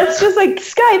Skype. Let's just like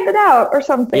Skype it out or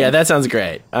something. Yeah, that sounds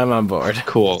great. I'm on board.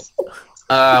 Cool.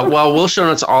 Well, we'll show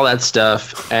notes all that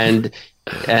stuff and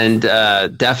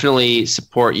definitely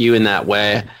support you in that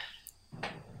way.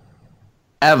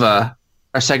 Eva,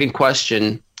 our second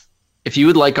question, if you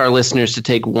would like our listeners to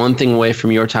take one thing away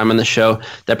from your time on the show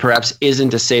that perhaps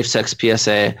isn't a safe sex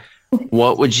PSA,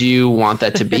 what would you want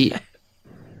that to be?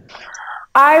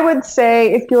 I would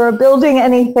say if you're building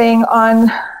anything on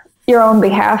your own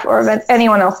behalf or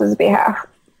anyone else's behalf,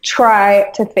 try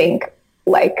to think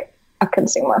like a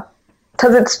consumer.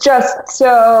 Because it's just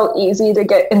so easy to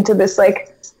get into this,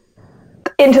 like,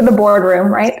 into the boardroom,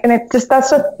 right? And that's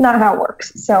just not how it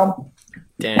works. So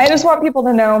Damn. I just want people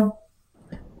to know.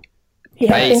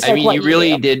 Yeah, I mean, you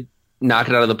really did knock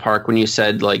it out of the park when you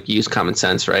said, like, use common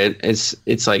sense, right?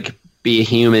 It's like be a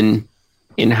human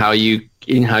in how you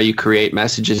create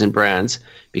messages and brands,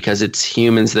 because it's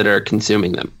humans that are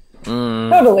consuming them.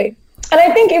 Totally. And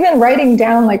I think even writing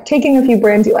down, like taking a few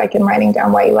brands you like and writing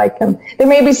down why you like them, there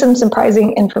may be some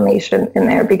surprising information in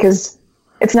there, because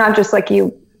it's not just like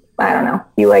you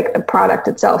like the product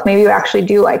itself. Maybe you actually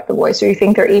do like the voice, or you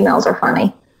think their emails are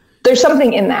funny. There's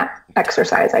something in that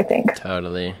exercise, I think.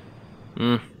 Totally.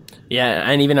 Yeah,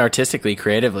 and even artistically,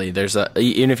 creatively,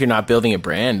 even if you're not building a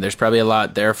brand, there's probably a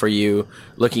lot there for you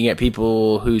looking at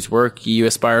people whose work you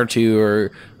aspire to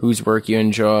or whose work you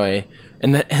enjoy.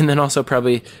 And then also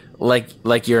probably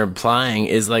like you're implying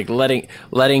is like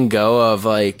letting go of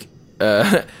like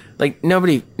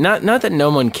nobody, not that no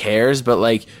one cares, but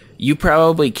like you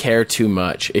probably care too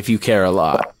much if you care a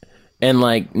lot. and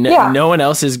like Yeah. no one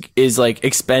else is like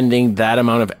expending that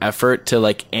amount of effort to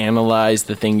like analyze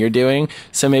the thing you're doing.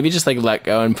 So maybe just like let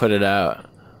go and put it out.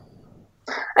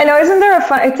 I know, isn't there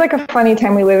it's like a funny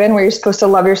time we live in where you're supposed to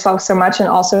love yourself so much and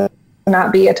also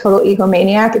not be a total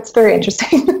egomaniac. It's very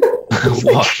interesting.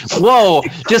 Whoa!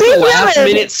 Just the last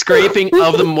minute scraping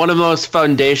of one of the most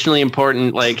foundationally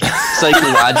important, like,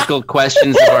 psychological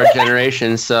questions of our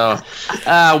generation. So,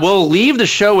 we'll leave the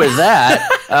show with that.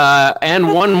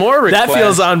 And one more request. That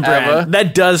feels on brand. Eva.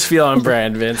 That does feel on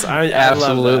brand, Vince. I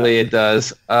Absolutely, it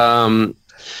does.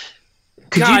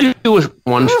 Could you do us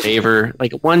one favor,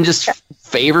 like one just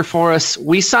favor for us?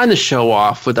 We sign the show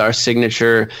off with our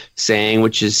signature saying,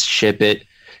 which is "ship it."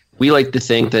 We like to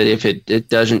think that if it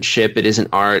doesn't ship, it isn't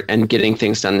art, and getting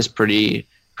things done is pretty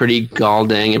gall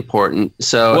dang important.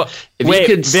 So if you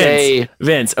could say,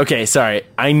 Vince, okay, sorry.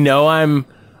 I know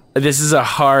this is a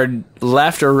hard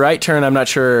left or right turn. I'm not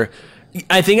sure.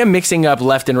 I think I'm mixing up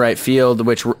left and right field,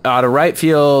 which out of right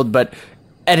field, but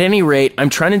at any rate, I'm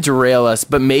trying to derail us,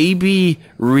 but maybe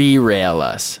re-rail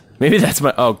us. Maybe that's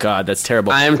my. Oh God, that's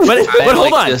terrible. But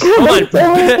hold on.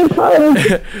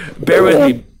 Bear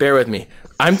with me.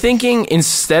 I'm thinking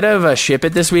instead of a ship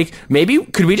it this week, maybe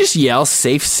could we just yell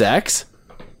safe sex?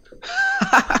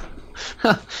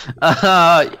 In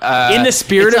the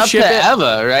spirit of ship it, it's up to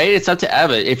Eva, right? It's up to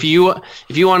Eva. If you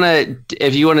want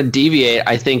to deviate,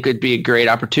 I think it'd be a great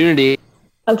opportunity.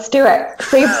 Let's do it.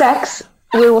 Safe sex.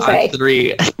 We will say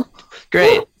 3.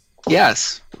 Great.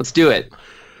 Yes. Let's do it.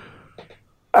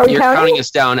 Are we You're counting? counting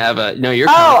us down, Eva. No, you're.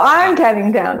 I'm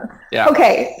counting down. Yeah.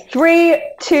 Okay. 3,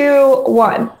 2,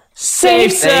 1.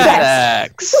 safe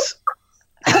sex.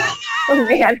 Oh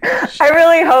man, I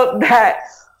really hope that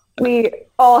we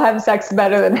all have sex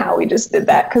better than how we just did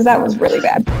that, because that was really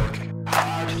bad.